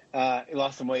 exactly. He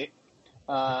lost some weight.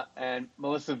 And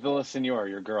Melissa Villasenor,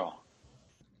 your girl.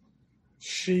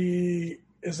 She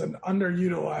is an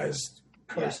underutilized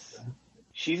person. Yes.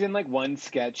 She's in like one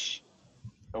sketch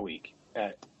a week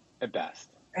at best.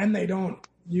 And they don't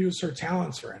use her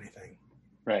talents for anything.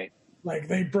 Right. Like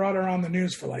they brought her on the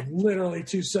news for like literally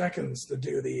 2 seconds to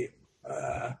do the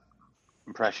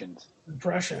impressions,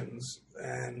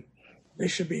 and they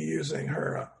should be using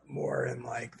her more in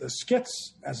like the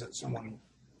skits as an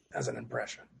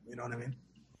impression. You know what I mean?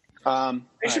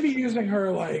 They should be using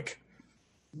her like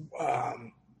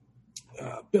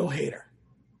Bill Hader.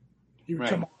 He would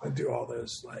come on and do all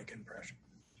those like impressions.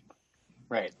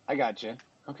 Right. I got you.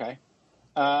 Okay.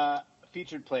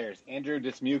 Featured players. Andrew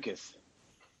Dismukes.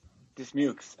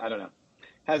 I don't know.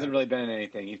 Hasn't really been in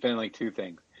anything. He's been in like 2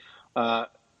 things.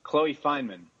 Chloe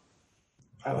Fineman.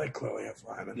 I like Chloe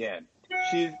Fineman. Yeah.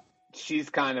 She's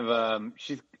kind of I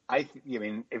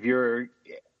mean, if you're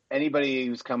anybody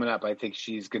who's coming up, I think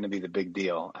she's going to be the big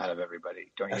deal out of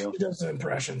everybody. Don't you? She does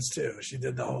impressions too. She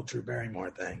did the whole Drew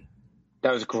Barrymore thing.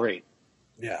 That was great.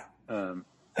 Yeah.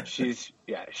 She's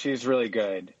really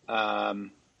good. Yeah.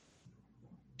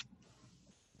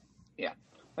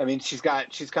 I mean, she's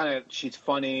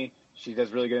funny. She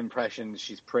does really good impressions.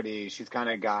 She's pretty. She's kind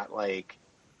of got like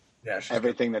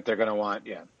everything that they're going to want.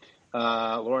 Yeah.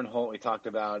 Lauren Holt we talked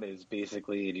about is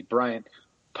basically Adie Bryant.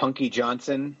 Punky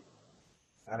Johnson.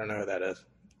 I don't know who that is.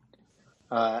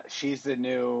 She's the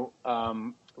new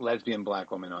lesbian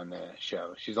black woman on the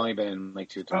show. She's only been in like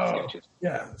 2 or 3 sketches.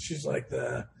 Yeah, she's like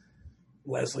the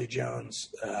Leslie Jones.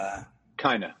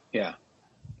 Kinda, yeah.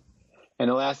 And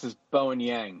the last is Bowen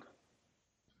Yang.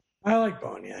 I like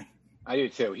Bowen Yang. I do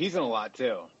too. He's in a lot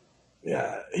too.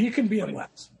 Yeah, he can be in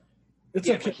less. It's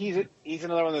Yeah, okay. but he's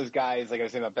another one of those guys, like I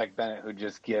was saying about Beck Bennett, who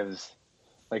just gives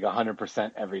like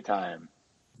 100% every time.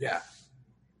 Yeah.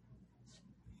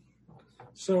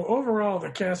 So overall, the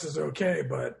cast is okay,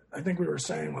 but I think we were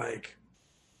saying, like,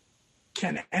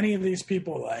 can any of these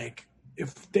people, like,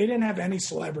 if they didn't have any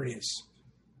celebrities,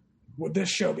 would this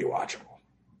show be watchable?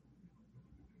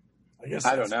 I guess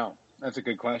I don't know. That's a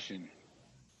good question.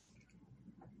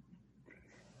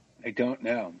 I don't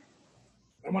know.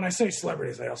 And when I say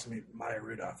celebrities, I also mean Maya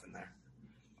Rudolph in there.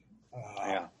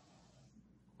 Yeah.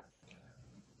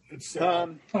 It's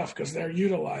tough because they're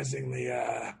utilizing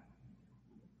the.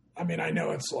 I mean, I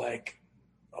know it's like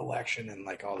election and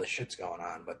like all this shit's going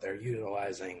on, but they're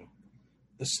utilizing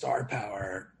the star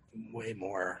power way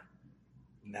more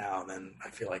now than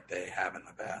I feel like they have in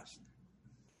the past.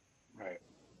 Right.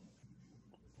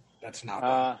 That's not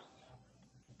bad.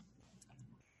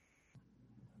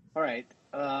 All right.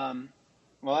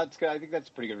 Well, that's good. I think that's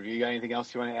a pretty good review. You got anything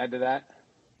else you want to add to that?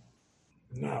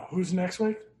 No. Who's next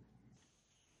week?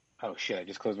 Oh, shit. I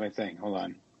just closed my thing.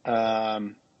 Hold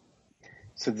on.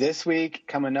 So this week,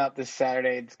 coming up this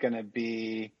Saturday, it's going to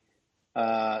be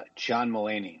John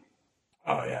Mulaney.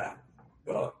 Oh, yeah.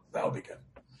 Well, that'll be good.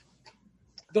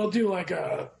 They'll do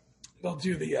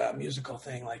the musical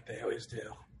thing like they always do.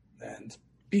 And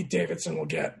Pete Davidson will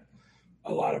get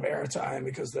a lot of airtime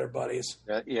because they're buddies.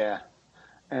 Yeah.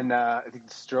 And I think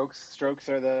the Strokes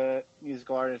are the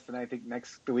musical artists. And I think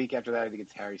the week after that, I think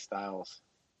it's Harry Styles.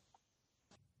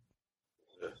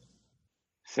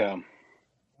 So.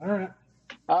 All right.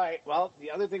 Well,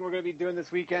 the other thing we're going to be doing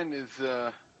this weekend is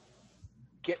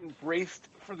getting braced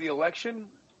for the election.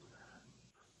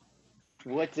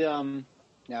 What?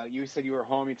 Now, you said you were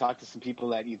home. You talked to some people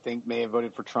that you think may have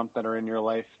voted for Trump that are in your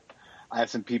life. I have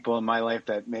some people in my life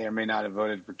that may or may not have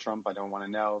voted for Trump. I don't want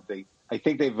to know. I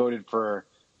think they voted for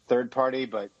third party,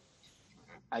 but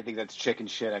I think that's chicken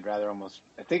shit. I'd almost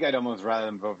rather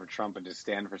them vote for Trump and just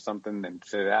stand for something than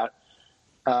sit it out.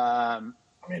 I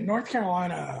mean, North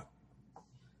Carolina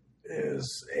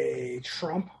is a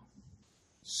Trump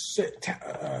state.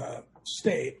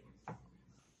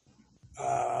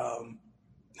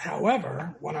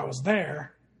 However, when I was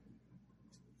there,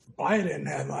 Biden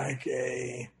had like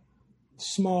a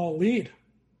small lead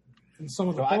in some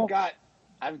of the polls.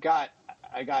 I've got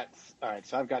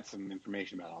some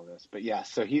information about all this, but yeah,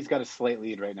 so he's got a slight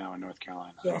lead right now in North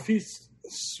Carolina. So if he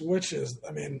switches,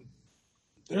 I mean,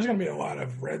 there's going to be a lot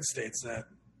of red states that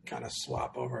kind of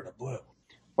swap over to blue.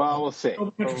 Well, we'll see.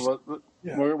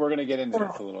 Yeah. We're going to get into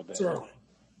this a little bit. It's early.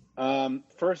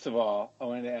 First of all, I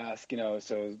wanted to ask,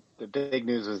 so the big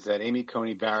news was that Amy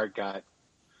Coney Barrett got,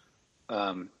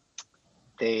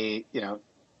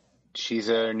 she's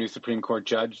a new Supreme Court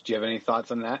judge. Do you have any thoughts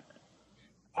on that?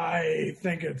 I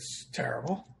think it's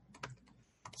terrible.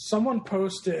 Someone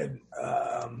posted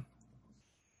a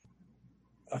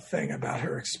thing about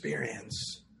her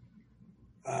experience.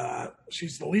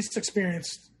 She's the least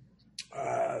experienced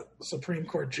Supreme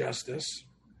Court justice.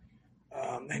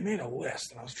 They made a list,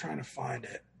 and I was trying to find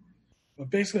it. But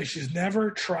basically, she's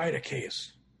never tried a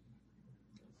case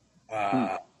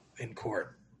in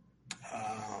court.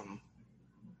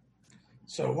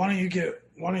 So why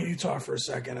don't you talk for a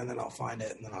second, and then I'll find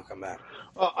it, and then I'll come back.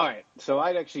 Well, all right. So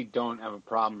I actually don't have a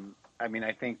problem. I mean,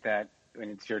 I think that when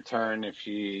it's your turn, if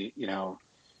she,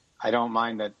 I don't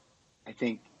mind that. I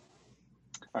think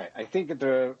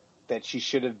that she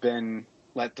should have been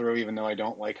let through, even though I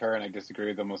don't like her and I disagree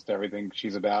with almost everything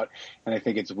she's about. And I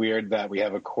think it's weird that we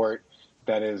have a court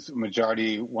that is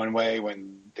majority one way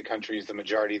when the country is the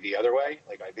majority the other way.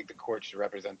 Like, I think the court should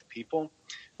represent the people.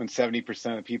 When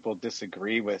 70% of people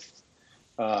disagree with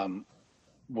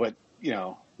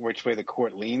which way the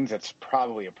court leans, that's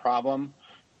probably a problem.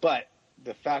 But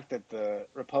the fact that the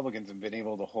Republicans have been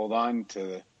able to hold on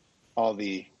to all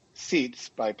the seats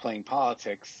by playing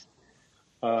politics,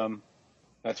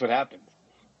 that's what happened.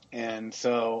 And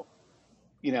so,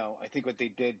 I think what they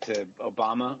did to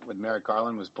Obama with Merrick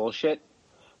Garland was bullshit.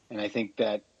 And I think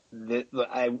that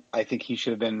I think he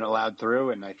should have been allowed through.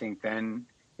 And I think then,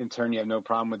 in turn, you have no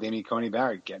problem with Amy Coney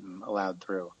Barrett getting allowed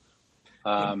through.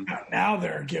 Now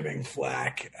they're giving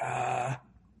flack.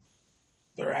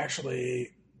 They're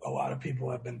actually, a lot of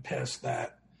people have been pissed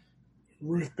that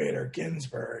Ruth Bader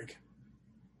Ginsburg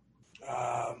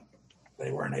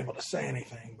they weren't able to say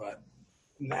anything. But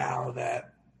now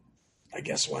that, I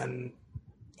guess when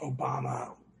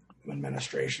Obama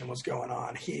administration was going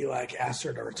on, he like asked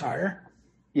her to retire.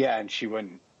 Yeah, and she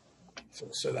wouldn't.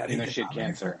 So that You he know, could she had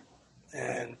nominate her. cancer.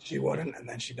 And she wouldn't, and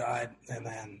then she died, and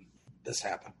then this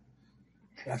happened.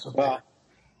 That's what. Well,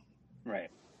 right,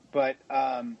 but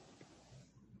I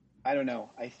don't know.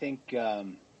 I think, yeah,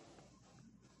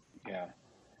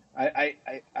 I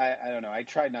don't know. I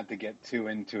tried not to get too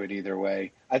into it either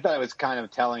way. I thought it was kind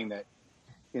of telling that,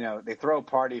 they throw a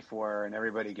party for her and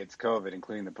everybody gets COVID,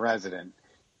 including the president,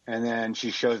 and then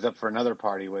she shows up for another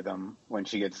party with them when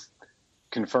she gets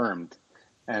confirmed,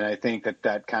 and I think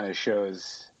that kind of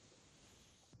shows.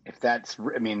 If that's,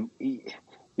 I mean,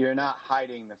 you're not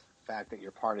hiding the fact that you're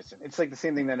partisan. It's like the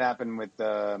same thing that happened with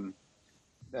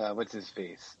what's his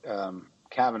face,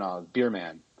 Kavanaugh, beer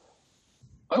man.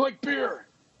 I like beer.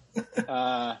 It's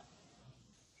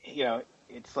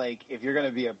like if you're going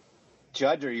to be a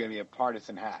judge or you're going to be a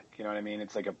partisan hack. You know what I mean?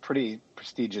 It's like a pretty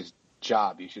prestigious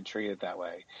job. You should treat it that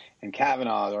way. And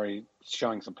Kavanaugh is already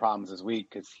showing some problems this week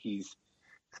because he's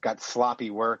got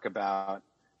sloppy work about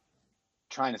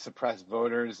trying to suppress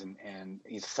voters and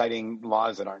he's citing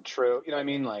laws that aren't true. You know what I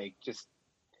mean? Like just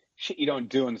shit you don't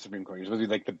do in the Supreme Court. You're supposed to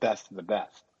be like the best of the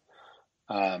best.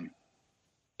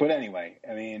 But anyway,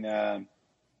 I mean, the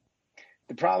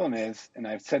problem is, and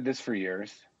I've said this for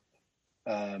years,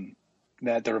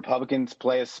 that the Republicans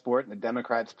play a sport and the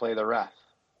Democrats play the ref.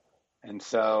 And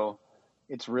so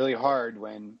it's really hard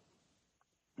when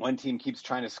one team keeps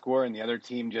trying to score and the other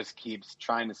team just keeps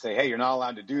trying to say, hey, you're not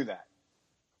allowed to do that.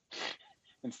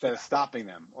 Instead of stopping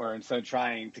them or instead of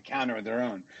trying to counter with their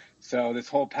own. So this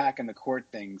whole pack in the court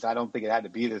things, I don't think it had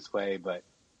to be this way, but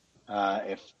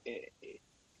I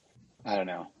don't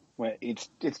know. It's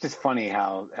just funny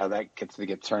how that gets to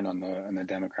get turned on the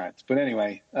Democrats. But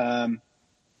anyway, so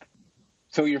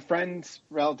your friends,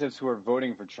 relatives who are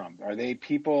voting for Trump, are they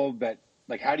people that,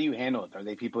 like, how do you handle it? Are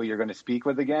they people you're going to speak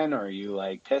with again? Or are you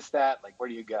like pissed at? Like, where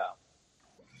do you go?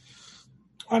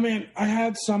 I mean, I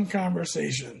had some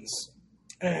conversations.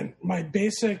 And my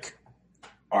basic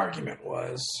argument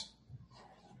was,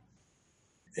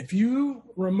 if you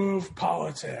remove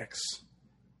politics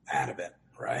out of it,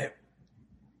 right,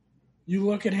 you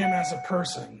look at him as a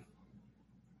person,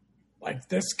 like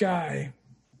this guy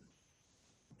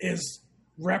is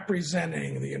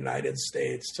representing the United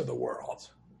States to the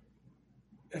world.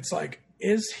 It's like,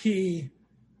 is he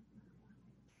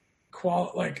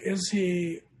is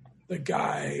he the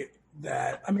guy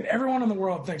that, I mean, everyone in the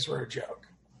world thinks we're a joke.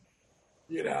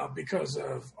 Because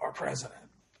of our president.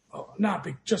 Well,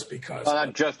 just because. Well,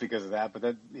 not just because of that, but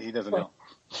that he doesn't help.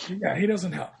 Yeah, he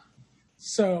doesn't help.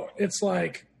 So it's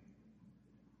like,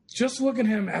 just look at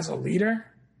him as a leader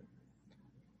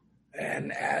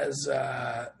and as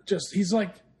he's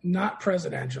like not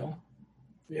presidential,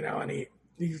 and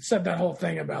he said that whole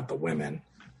thing about the women.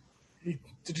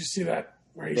 Did you see that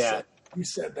where he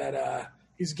said that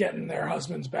he's getting their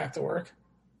husbands back to work?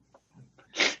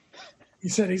 He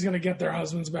said he's going to get their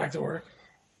husbands back to work.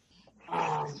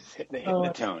 Hitting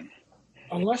the tone.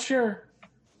 Unless you're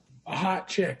a hot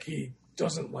chick, he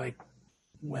doesn't like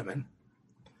women.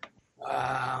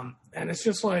 And it's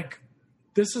just like,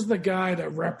 this is the guy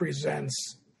that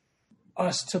represents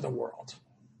us to the world.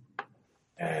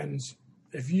 And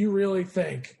if you really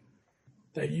think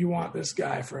that you want this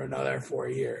guy for another 4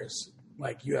 years,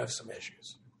 like, you have some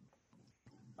issues.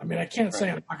 I mean, I can't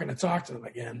say I'm not going to talk to them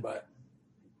again, but...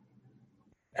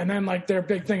 And then, like, their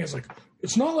big thing is, like,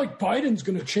 it's not like Biden's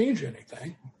going to change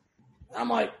anything. I'm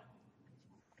like,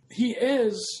 he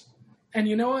is. And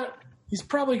you know what? He's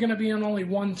probably going to be an only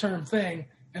one-term thing,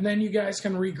 and then you guys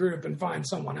can regroup and find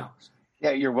someone else.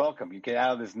 Yeah, you're welcome. You get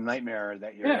out of this nightmare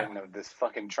that you're in this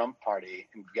fucking Trump party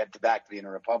and get back to being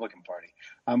a Republican party.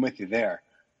 I'm with you there.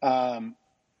 And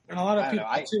a lot of people,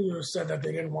 too, said that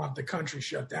they didn't want the country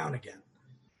shut down again.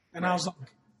 And I was like,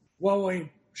 well, we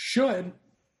should,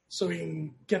 so we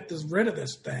can get rid of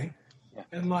this thing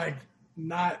and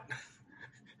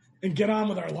and get on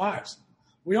with our lives.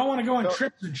 We all want to go on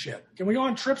trips and shit. Can we go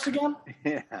on trips again?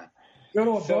 Yeah. Go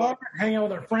to a bar, hang out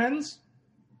with our friends?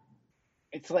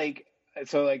 It's like, I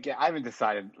haven't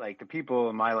decided, like, the people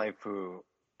in my life who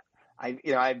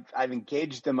I've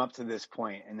engaged them up to this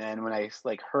point. And then when I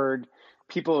heard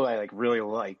people who I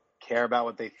really care about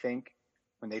what they think,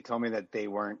 when they told me that they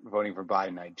weren't voting for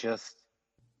Biden,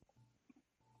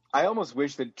 I almost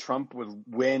wish that Trump would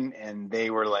win and they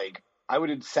were I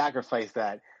would sacrifice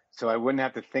that so I wouldn't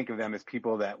have to think of them as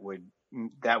people that would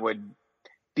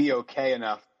be okay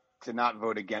enough to not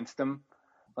vote against them.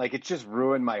 Like, it just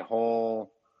ruined my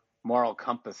whole moral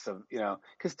compass of,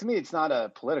 because to me, it's not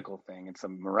a political thing. It's a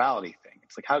morality thing.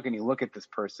 It's like, how can you look at this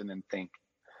person and think,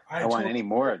 I want any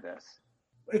more of this?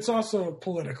 It's also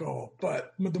political,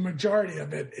 but the majority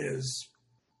of it is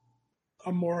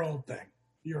a moral thing.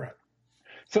 You're right.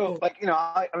 So,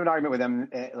 I have an argument with them,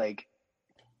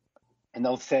 and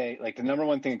they'll say, the number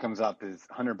one thing that comes up is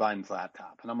Hunter Biden's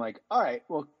laptop. And I'm like, all right,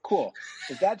 well, cool.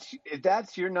 If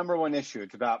that's your number one issue,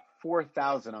 it's about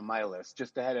 4,000 on my list,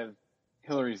 just ahead of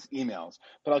Hillary's emails.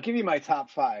 But I'll give you my top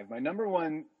 5. My number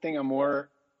one thing I'm more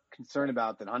concerned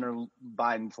about than Hunter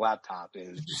Biden's laptop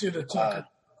is. Did you see the Tucker?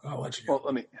 I'll let you go.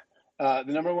 Well,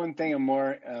 the number one thing I'm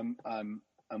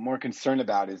more concerned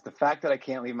about is the fact that I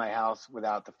can't leave my house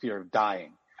without the fear of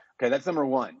dying. Okay, that's number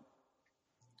one.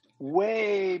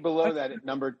 Way below that at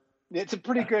number. It's a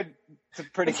pretty good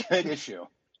issue.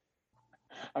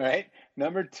 All right,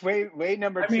 number two,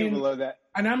 number two below that.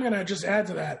 And I'm gonna just add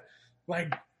to that,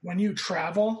 when you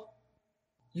travel,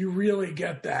 you really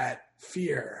get that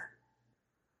fear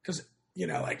because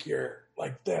you're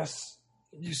like this.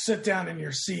 You sit down in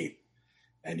your seat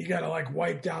and you got to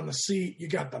wipe down the seat. You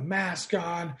got the mask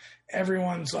on.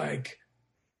 Everyone's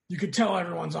you could tell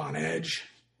everyone's on edge.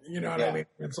 You know what I mean?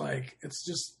 It's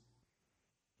it's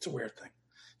a weird thing.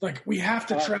 We have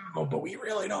to travel, but we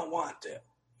really don't want to.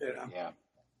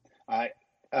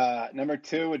 Yeah. Number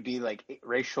 2 would be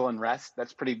racial unrest.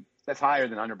 That's higher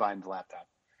than Hunter Biden's laptop.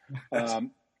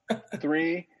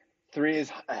 3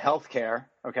 is healthcare.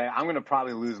 Okay. I'm going to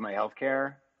probably lose my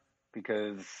healthcare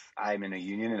because I'm in a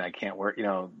union and I can't work,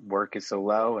 work is so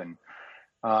low. And,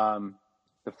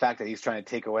 the fact that he's trying to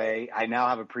take away, I now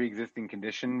have a pre-existing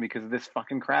condition because of this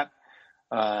fucking crap.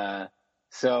 That's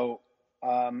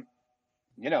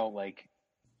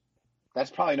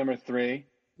probably number 3.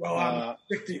 Well,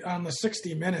 on the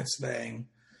 60 Minutes thing,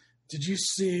 did you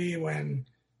see when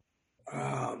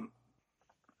Kayleigh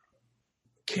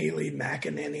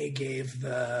McEnany gave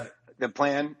the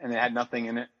plan and it had nothing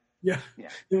in it? Yeah.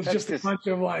 It was just a bunch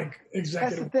of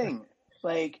executive. That's the thing.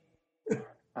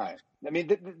 All right. I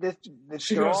mean,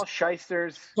 they're all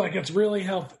shysters. It's really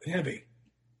health heavy.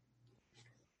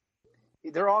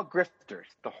 They're all grifters.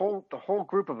 The whole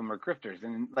group of them are grifters,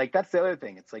 and that's the other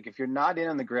thing. It's if you're not in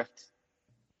on the grift,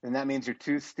 then that means you're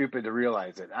too stupid to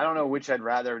realize it. I don't know which I'd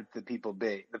rather the people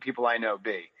I know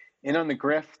be in on the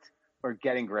grift or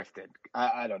getting grifted.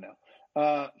 I don't know.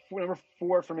 Number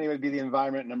 4 for me would be the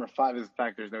environment. Number 5 is the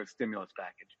fact there's no stimulus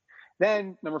package.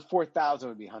 Then number 4,000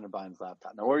 would be Hunter Biden's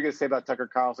laptop. Now, what are we going to say about Tucker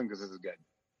Carlson? Because this is good.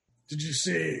 Did you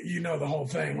see, the whole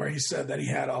thing where he said that he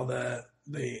had all the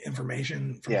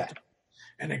information from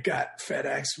and it got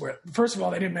FedEx where, first of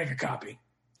all, they didn't make a copy.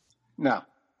 No.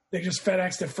 They just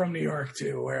FedExed it from New York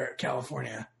to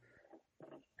California.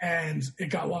 And it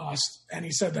got lost. And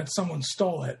he said that someone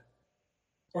stole it.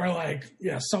 Or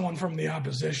someone from the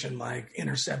opposition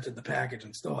intercepted the package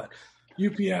and stole it.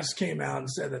 UPS came out and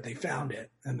said that they found it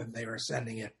and that they were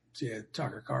sending it to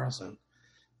Tucker Carlson.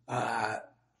 But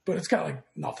it's got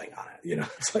nothing on it.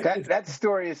 It's that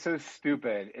story is so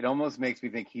stupid. It almost makes me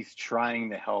think he's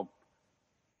trying to help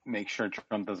make sure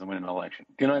Trump doesn't win an election.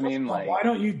 Do you know what I mean? Why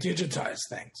don't you digitize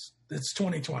things? It's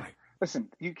 2020. Listen,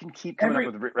 you can keep coming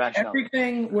up with rationale.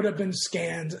 Everything would have been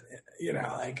scanned.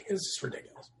 It's just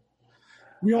ridiculous.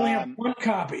 We only have one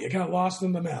copy. It got lost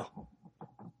in the mail.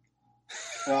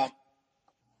 Well,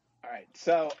 all right.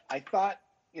 So I thought,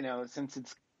 since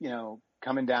it's,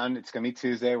 coming down, it's going to be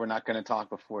Tuesday. We're not going to talk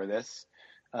before this.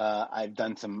 I've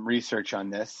done some research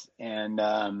on this, and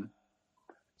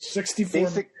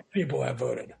 64 people have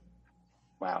voted.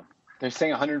 Wow. They're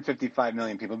saying 155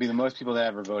 million people. It'll be the most people that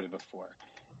ever voted before.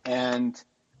 And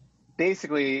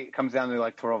basically, it comes down to the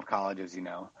Electoral College, as you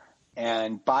know.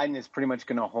 And Biden is pretty much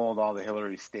going to hold all the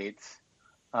Hillary states.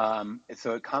 So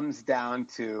it comes down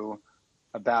to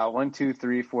about 1, 2,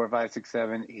 3, 4, 5, 6,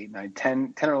 7, 8, 9,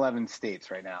 10 or 11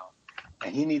 states right now.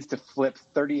 And he needs to flip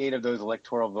 38 of those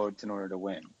electoral votes in order to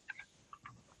win.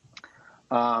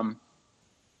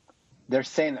 They're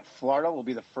saying that Florida will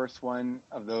be the first one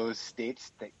of those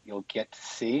states that you'll get to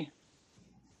see.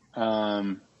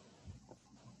 And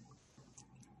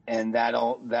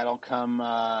that'll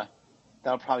come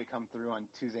that'll probably come through on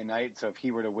Tuesday night. So if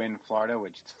he were to win Florida,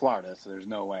 which it's Florida, so there's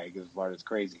no way because Florida's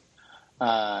crazy,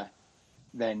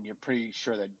 then you're pretty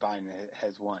sure that Biden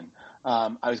has won.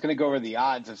 I was going to go over the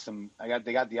odds of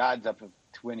they got the odds up to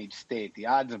win each state. The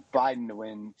odds of Biden to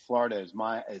win Florida is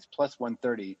plus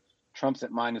 130. Trump's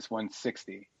at minus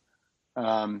 160.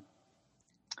 Right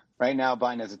now,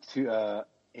 Biden has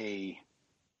a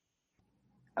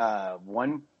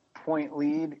 1 point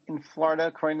lead in Florida,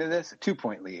 according to this, a 2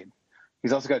 point lead.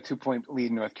 He's also got a 2 point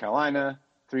lead in North Carolina,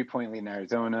 3 point lead in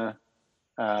Arizona,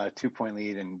 2-point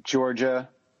lead in Georgia.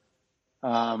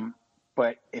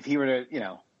 But if he were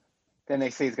to, then they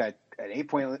say he's got an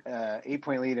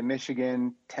 8-point lead in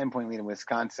Michigan, 10-point lead in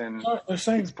Wisconsin, They're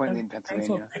saying 6-point lead in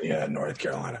Pennsylvania. And North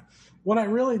Carolina. What I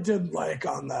really did like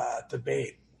on the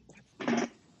debate, the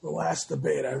last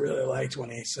debate, I really liked when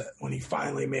he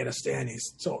finally made a stand. He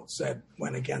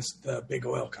went against the big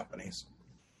oil companies,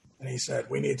 and he said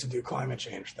we need to do climate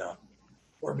change though,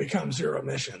 or become zero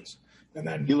emissions. And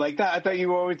then you like that? I thought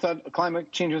you always thought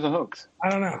climate change was a hoax. I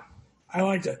don't know. I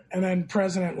liked it. And then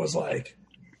President was like,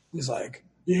 he's like,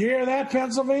 you hear that,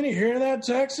 Pennsylvania? You hear that,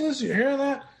 Texas? You hear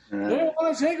that? They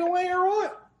want to take away your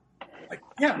oil. Like,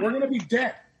 yeah, we're going to be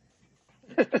dead.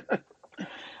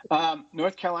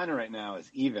 North Carolina right now is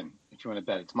even, if you want to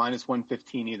bet. It's minus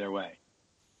 115 either way.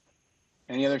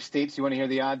 Any other states you want to hear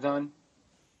the odds on?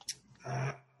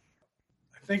 I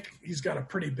think he's got a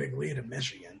pretty big lead in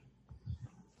Michigan.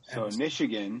 So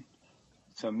Michigan,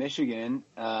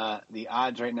 the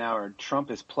odds right now are Trump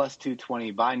is plus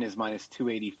 220, Biden is minus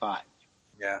 285.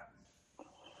 Yeah.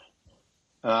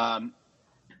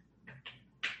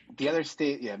 The other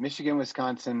state, Michigan,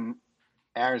 Wisconsin,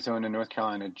 Arizona, North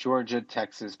Carolina, Georgia,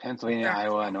 Texas, Pennsylvania,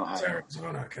 Iowa, and Ohio. It's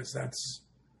Arizona, because that's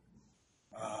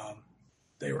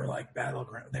they were like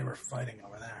battleground. They were fighting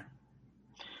over there.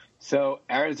 So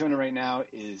Arizona right now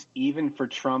is even for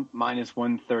Trump, minus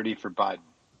 130 for Biden.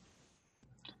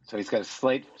 So he's got a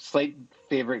slight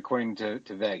favorite according to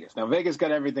Vegas. Now, Vegas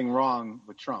got everything wrong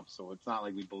with Trump, so it's not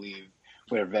like we believe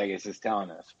whatever Vegas is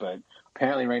telling us. But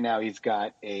apparently right now he's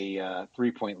got a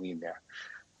 3-point lead there.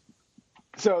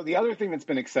 So the other thing that's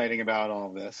been exciting about all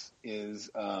of this is,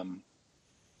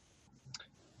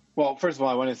 well, first of all,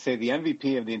 I want to say the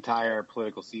MVP of the entire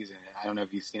political season, I don't know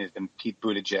if you've seen it, has been Pete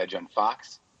Buttigieg on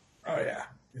Fox. Oh, yeah.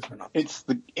 He's been up. It's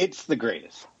the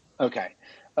greatest. Okay.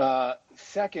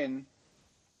 Second,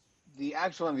 the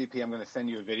actual MVP, I'm going to send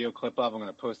you a video clip of. I'm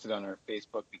going to post it on our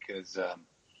Facebook because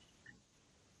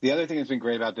the other thing that's been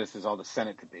great about this is all the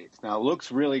Senate debates. Now, it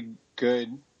looks really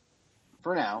good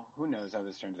for now. Who knows how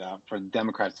this turns out for the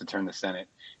Democrats to turn the Senate.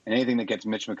 And anything that gets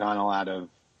Mitch McConnell out of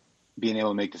being able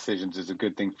to make decisions is a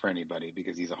good thing for anybody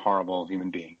because he's a horrible human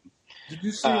being. Did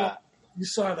you see you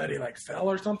saw that he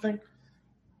fell or something?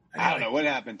 And I don't know what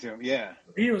happened to him. Yeah.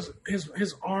 He was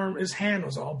his hand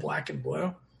was all black and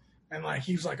blue. And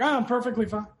he was like, I'm perfectly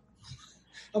fine.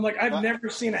 I'm like, I've never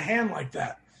seen a hand like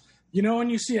that. You know, when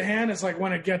you see a hand, it's like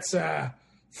when it gets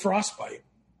frostbite.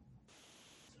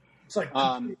 It's like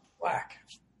black.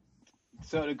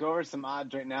 So to go over some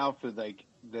odds right now for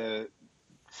the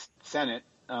Senate,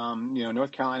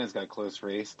 North Carolina's got a close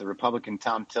race. The Republican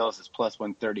Tom Tillis is plus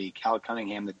 130. Cal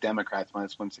Cunningham, the Democrats,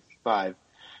 minus 165.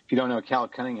 If you don't know, Cal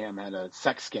Cunningham had a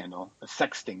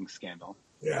sexting scandal.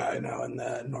 Yeah, I know.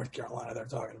 In North Carolina, they're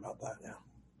talking about that.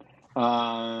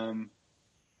 Yeah.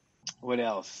 What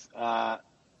else?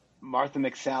 Martha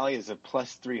McSally is a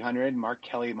plus 300. Mark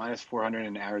Kelly minus 400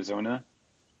 in Arizona.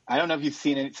 I don't know if you've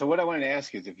seen it. So what I wanted to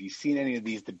ask you is if you've seen any of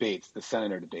these debates, the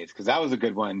senator debates, because that was a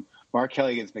good one. Mark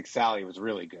Kelly against McSally was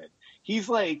really good. He's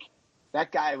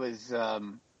that guy was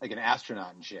like an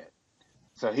astronaut and shit.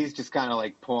 So he's just kind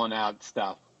of pulling out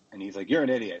stuff, and he's like, "You're an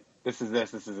idiot. This is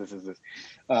this. This is this.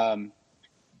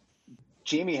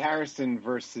 Jamie Harrison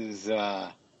versus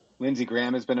Lindsey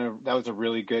Graham that was a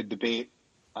really good debate.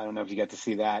 I don't know if you got to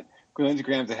see that. Lindsey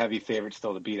Graham's a heavy favorite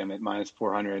still to beat him at minus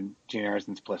 400. Jamie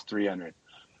Harrison's plus 300.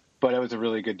 But it was a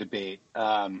really good debate.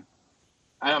 I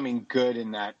don't mean good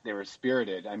in that they were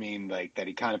spirited. I mean that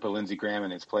he kind of put Lindsey Graham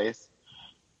in his place.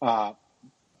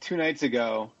 2 nights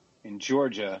ago in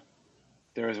Georgia,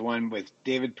 there was one with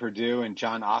David Perdue and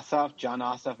John Ossoff. John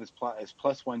Ossoff is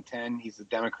plus 110. He's a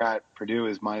Democrat. Perdue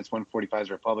is minus 145 as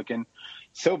a Republican.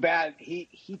 So bad. He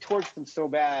torched him so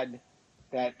bad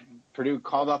that Perdue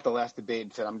called off the last debate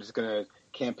and said, I'm just going to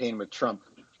campaign with Trump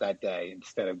that day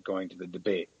instead of going to the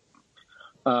debate.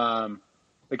 The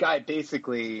guy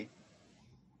basically,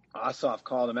 Ossoff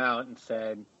called him out and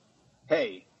said,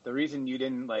 hey, the reason you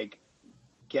didn't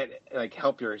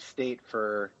help your state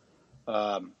for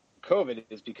COVID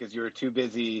is because you were too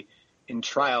busy in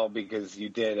trial because you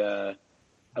did a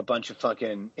bunch of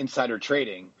fucking insider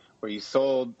trading where you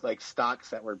sold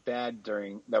stocks that were bad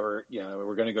were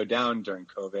going to go down during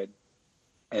COVID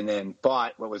and then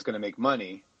bought what was going to make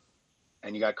money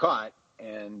and you got caught.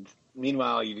 And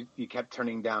meanwhile, you kept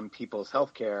turning down people's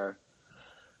health care.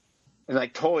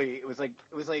 And totally, it was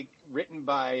written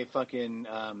by fucking,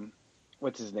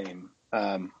 what's his name?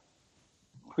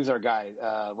 Who's our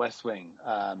guy? West Wing.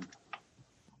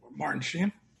 Martin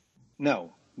Sheen?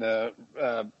 No.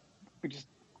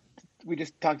 We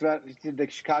just talked about, he did the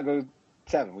Chicago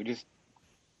 7.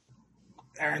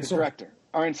 Aaron the Sorkin. director.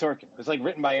 Aaron Sorkin. It was like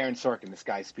written by Aaron Sorkin, this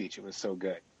guy's speech. It was so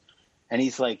good. And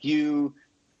he's like, you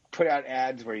put out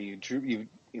ads where you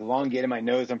elongated my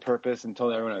nose on purpose and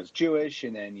told everyone I was Jewish,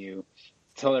 and then you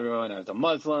told everyone I was a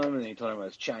Muslim, and then you told everyone I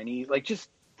was Chinese. Like, just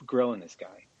grilling this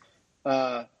guy.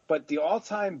 But the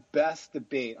all-time best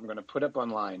debate I'm going to put up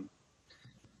online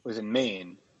was in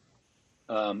Maine,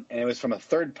 and it was from a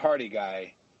third-party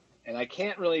guy. And I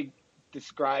can't really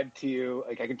describe to you,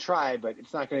 like I can try, but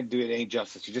it's not going to do it any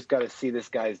justice. You just got to see this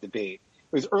guy's debate.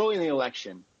 It was early in the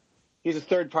election. He's a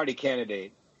third-party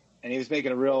candidate, and he was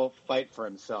making a real fight for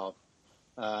himself.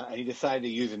 And he decided to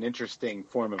use an interesting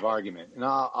form of argument. And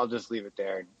I'll just leave it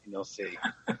there, and you'll see.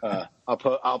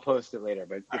 I'll post it later.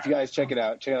 But if you guys check it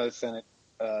out the Senate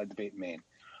debate in Maine.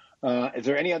 Is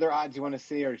there any other odds you want to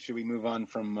see, or should we move on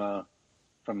from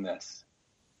this?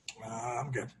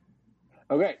 I'm good.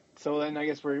 Okay, so then I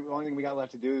guess the only thing we got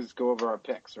left to do is go over our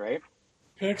picks, right?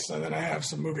 Picks, and then I have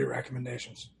some movie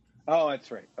recommendations. Oh,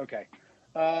 that's right. Okay.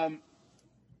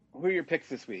 Who are your picks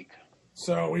this week?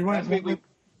 So we went.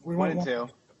 We went 1-2.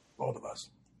 Both of us.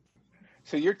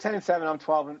 So you're 10-7. I'm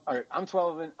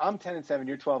 10-7.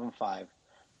 You're 12-5.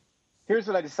 Here's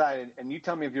what I decided, and you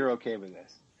tell me if you're okay with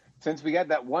this. Since we got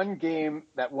that one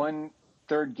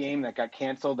third game that got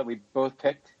canceled that we both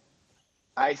picked,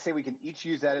 I say we can each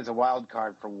use that as a wild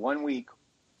card for 1 week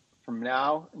from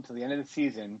now until the end of the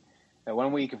season. And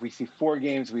 1 week, if we see 4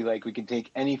 games we like, we can take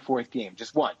any fourth game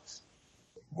just once.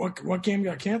 What game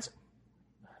got canceled?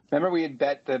 Remember we had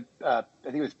bet I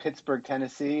think it was Pittsburgh,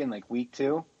 Tennessee in like week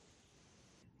 2?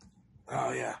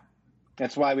 Oh, yeah.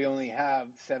 That's why we only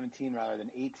have 17 rather than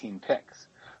 18 picks.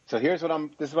 So this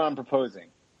is what I'm proposing.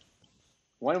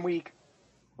 1 week,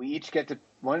 we each get to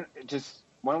 1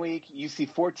 week, you see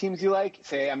 4 teams you like,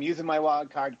 say I'm using my wild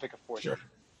card to pick a fourth. Sure.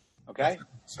 Okay?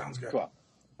 Sounds good. Cool.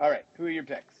 All right. Who are your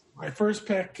picks? My first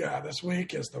pick this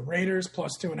week is the Raiders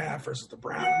plus 2.5 versus the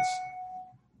Browns.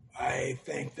 I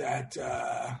think that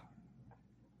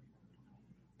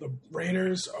the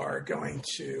Raiders are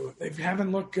they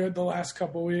haven't looked good the last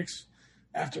couple of weeks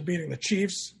after beating the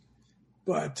Chiefs,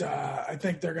 but I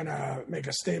think they're going to make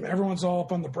a statement. Everyone's all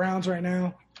up on the Browns right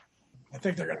now. I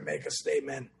think they're going to make a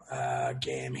statement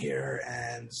game here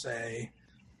and say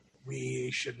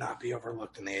we should not be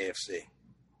overlooked in the AFC.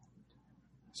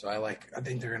 So I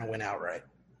think they're going to win outright.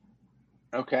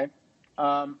 Okay.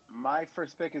 My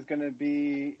first pick is going to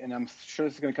be, and I'm sure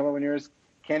this is going to come up on yours,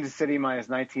 Kansas City minus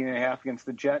 19.5 against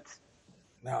the Jets.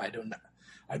 No, I don't know.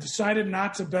 I decided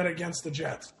not to bet against the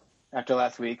Jets. After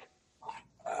last week?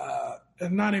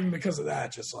 And not even because of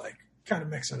that, just kind of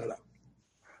mixing it up.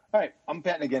 All right, I'm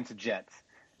betting against the Jets.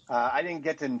 I didn't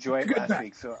get to enjoy it last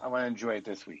week, so I want to enjoy it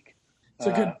this week.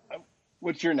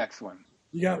 What's your next one?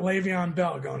 You got Le'Veon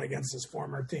Bell going against his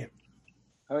former team.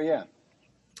 Oh, yeah.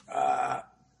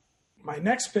 My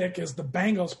next pick is the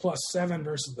Bengals plus 7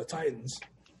 versus the Titans.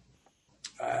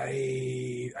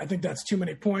 I think that's too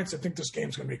many points. I think this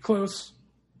game's going to be close.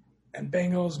 And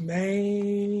Bengals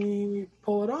may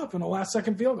pull it off in a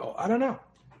last-second field goal. I don't know.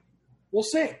 We'll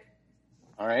see.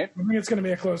 All right. I think it's going to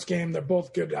be a close game. They're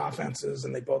both good offenses,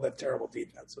 and they both have terrible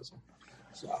defenses.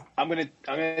 So I'm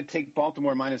gonna take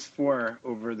Baltimore minus 4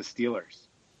 over the Steelers.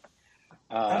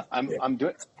 I'm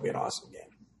doing. It'll be an awesome game.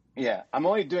 Yeah, I'm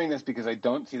only doing this because I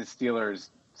don't see the Steelers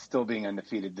still being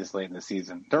undefeated this late in the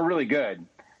season. They're really good.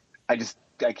 I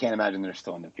can't imagine they're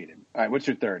still undefeated. All right, what's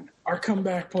your third? Our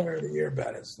comeback player of the year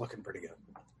bet is looking pretty good.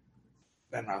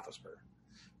 Ben Roethlisberger.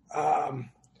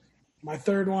 My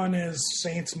third one is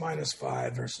Saints minus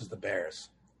 5 versus the Bears.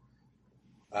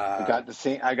 I got the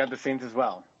Saints as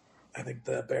well. I think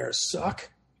the Bears suck.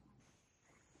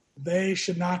 They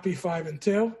should not be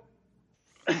 5-2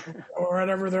 or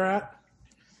whatever they're at.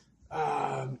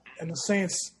 And the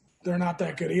Saints, they're not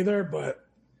that good either, but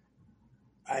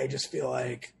I just feel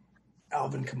like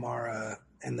Alvin Kamara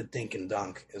and the dink and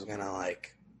dunk is going to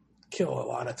kill a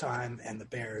lot of time, and the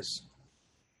Bears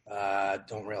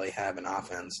don't really have an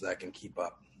offense that can keep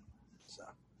up. So,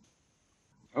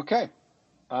 okay.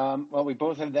 Well, we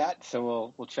both have that,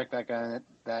 so we'll check back on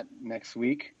that next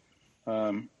week.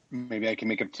 Maybe I can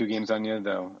make up 2 games on you,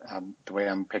 though. The way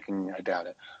I'm picking, I doubt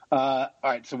it. All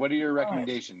right, so what are your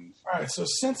recommendations? All right, so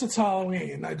since it's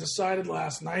Halloween, I decided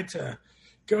last night to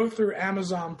go through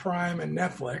Amazon Prime and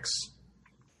Netflix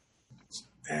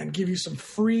and give you some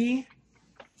free,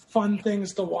 fun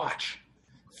things to watch.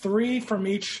 3 from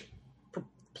each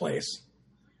place.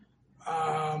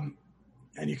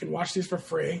 And you can watch these for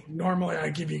free. Normally, I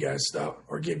give you guys stuff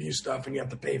or give you stuff, and you have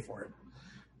to pay for it.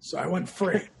 So I went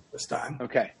free this time.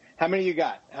 Okay. How many you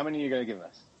got? How many are you going to give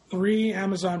us? 3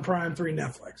 Amazon Prime, 3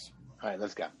 Netflix. All right,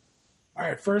 let's go. All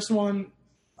right, first one,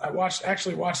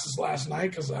 actually watched this last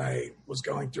night because I was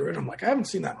going through it. I'm like, I haven't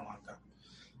seen that in a long time.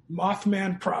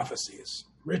 Mothman Prophecies,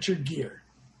 Richard Gere.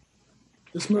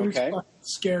 This movie's fucking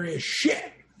scary as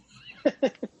shit.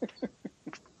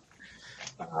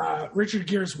 Richard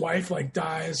Gere's wife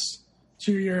dies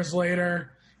 2 years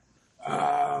later.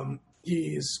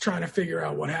 He's trying to figure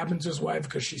out what happened to his wife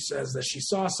because she says that she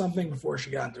saw something before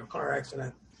she got into a car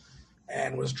accident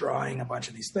and was drawing a bunch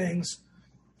of these things.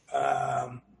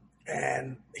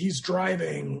 And he's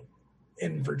driving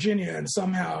in Virginia and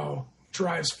somehow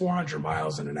drives 400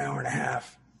 miles in an hour and a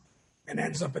half and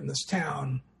ends up in this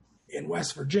town in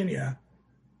West Virginia.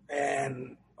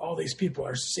 And all these people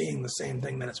are seeing the same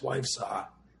thing that his wife saw.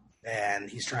 And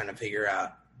he's trying to figure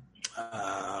out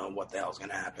what the hell's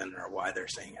going to happen or why they're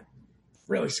seeing it.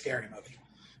 Really scary movie.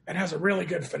 It has a really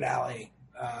good finale.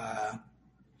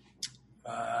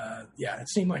 It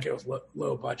seemed like it was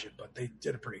low budget, but they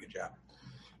did a pretty good job.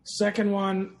 Second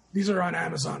one, these are on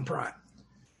Amazon Prime.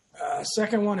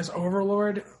 Second one is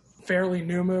Overlord, fairly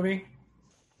new movie.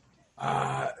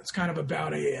 It's kind of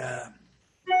about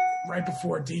right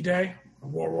before D-Day, a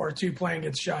World War II plane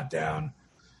gets shot down.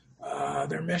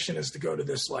 Their mission is to go to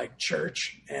this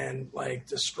church and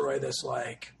destroy this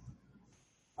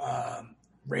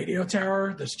radio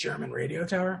tower, this German radio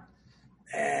tower.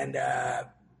 And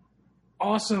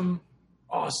awesome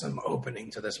opening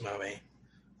to this movie.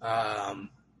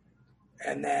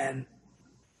 And then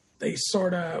they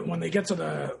when they get to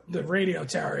the radio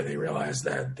tower, they realize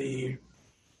that the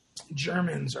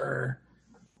Germans are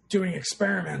doing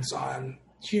experiments on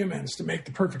humans to make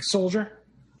the perfect soldier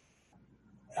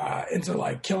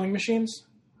into killing machines,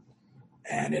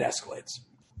 and it escalates.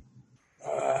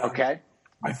 Okay.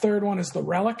 My third one is The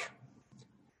Relic,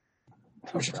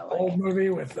 which is an old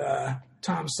movie with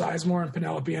Tom Sizemore and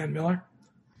Penelope Ann Miller.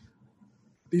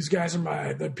 These guys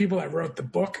are the people that wrote the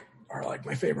book are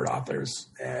my favorite authors,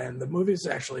 and the movie is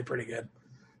actually pretty good.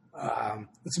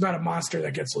 It's about a monster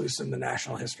that gets loose in the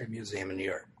National History Museum in New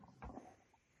York.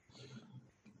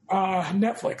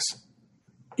 Netflix.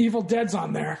 Evil Dead's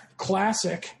on there.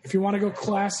 Classic. If you want to go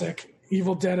classic,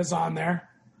 Evil Dead is on there.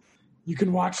 You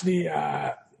can watch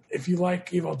if you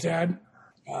like Evil Dead,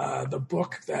 the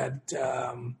book that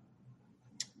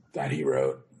he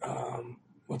wrote.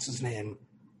 What's his name?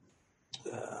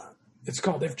 It's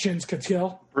called If Chins Could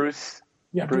Kill. Bruce.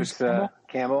 Yeah, Bruce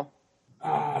Campbell.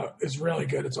 Is really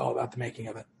good. It's all about the making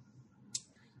of it.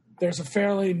 There's a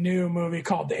fairly new movie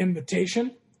called The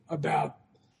Invitation about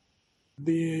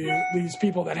these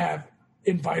people that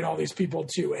invite all these people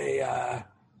to a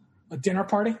dinner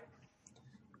party,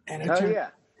 and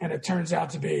it turns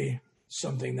out to be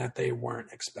something that they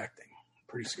weren't expecting.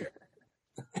 Pretty scary.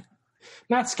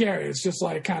 Not scary. It's just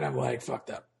kind of fucked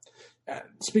up.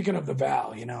 Speaking of the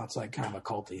Vow, it's kind of a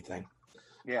culty thing.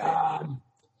 Yeah.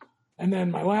 And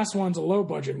then my last one's a low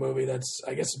budget movie that's,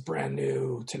 I guess, brand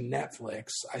new to Netflix.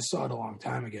 I saw it a long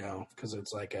time ago because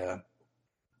it's a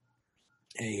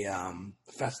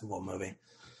festival movie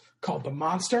called The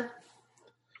Monster.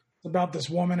 It's about this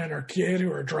woman and her kid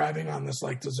who are driving on this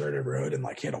deserted road and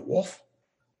hit a wolf.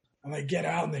 And they get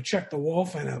out and they check the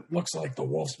wolf, and it looks like the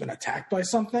wolf's been attacked by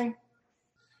something.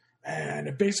 And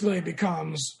it basically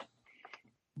becomes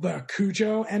the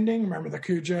Cujo ending. Remember the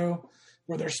Cujo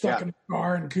where they're stuck in the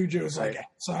car and Cujo's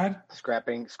outside?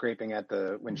 Scraping at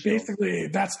the windshield. Basically,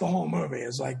 that's the whole movie.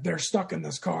 Is they're stuck in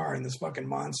this car and this fucking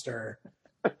monster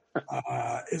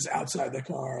is outside the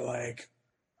car,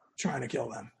 trying to kill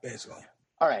them, basically.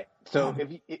 All right. So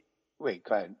wait,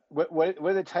 go ahead. What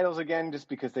are the titles again? Just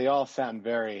because they all sound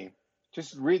very.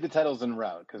 Just read the titles in a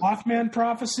row. Mothman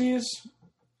Prophecies,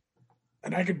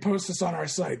 and I could post this on our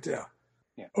site too.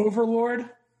 Yeah. Overlord,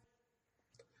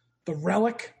 The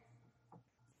Relic,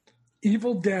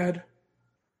 Evil Dead,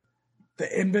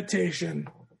 The Invitation,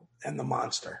 and The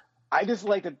Monster. I just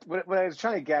like that. What I was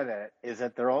trying to get at is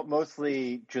that they're all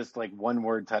mostly just one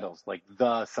word titles,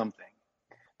 the something.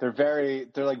 They're very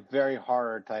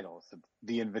horror titles.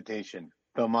 The Invitation,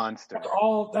 The Monster.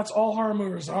 That's all horror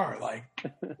movies are,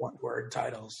 one word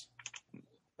titles,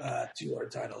 2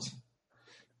 word titles.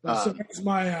 So that's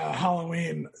my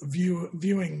Halloween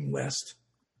viewing list.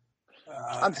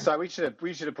 I'm sorry. We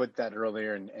should have put that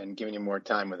earlier and given you more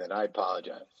time with it. I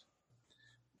apologize.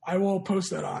 I will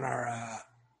post that on our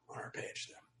page.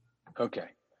 Then. Okay.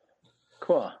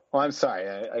 Cool. Well, I'm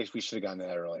sorry. We should have gotten to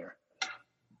that earlier.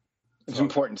 It's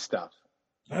important stuff.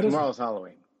 Tomorrow's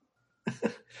Halloween.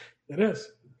 It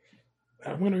is.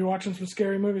 I'm going to be watching some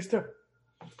scary movies too.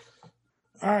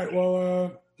 All right.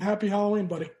 Well, happy Halloween,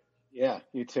 buddy. Yeah,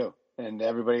 you too. And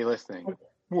everybody listening.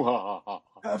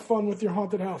 Have fun with your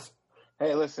haunted house.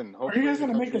 Hey, listen. Are you guys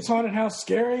going to make this haunted house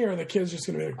scary, or are the kids just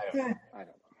going to be like, I don't know.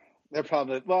 They're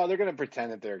probably they're going to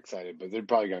pretend that they're excited, but they're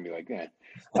probably going to be like,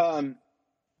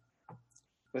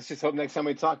 let's just hope next time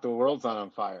we talk, the world's not on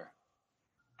fire.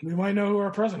 We might know who our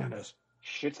president is.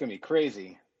 Shit's going to be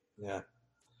crazy. Yeah.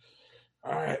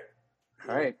 All right.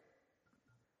 All right.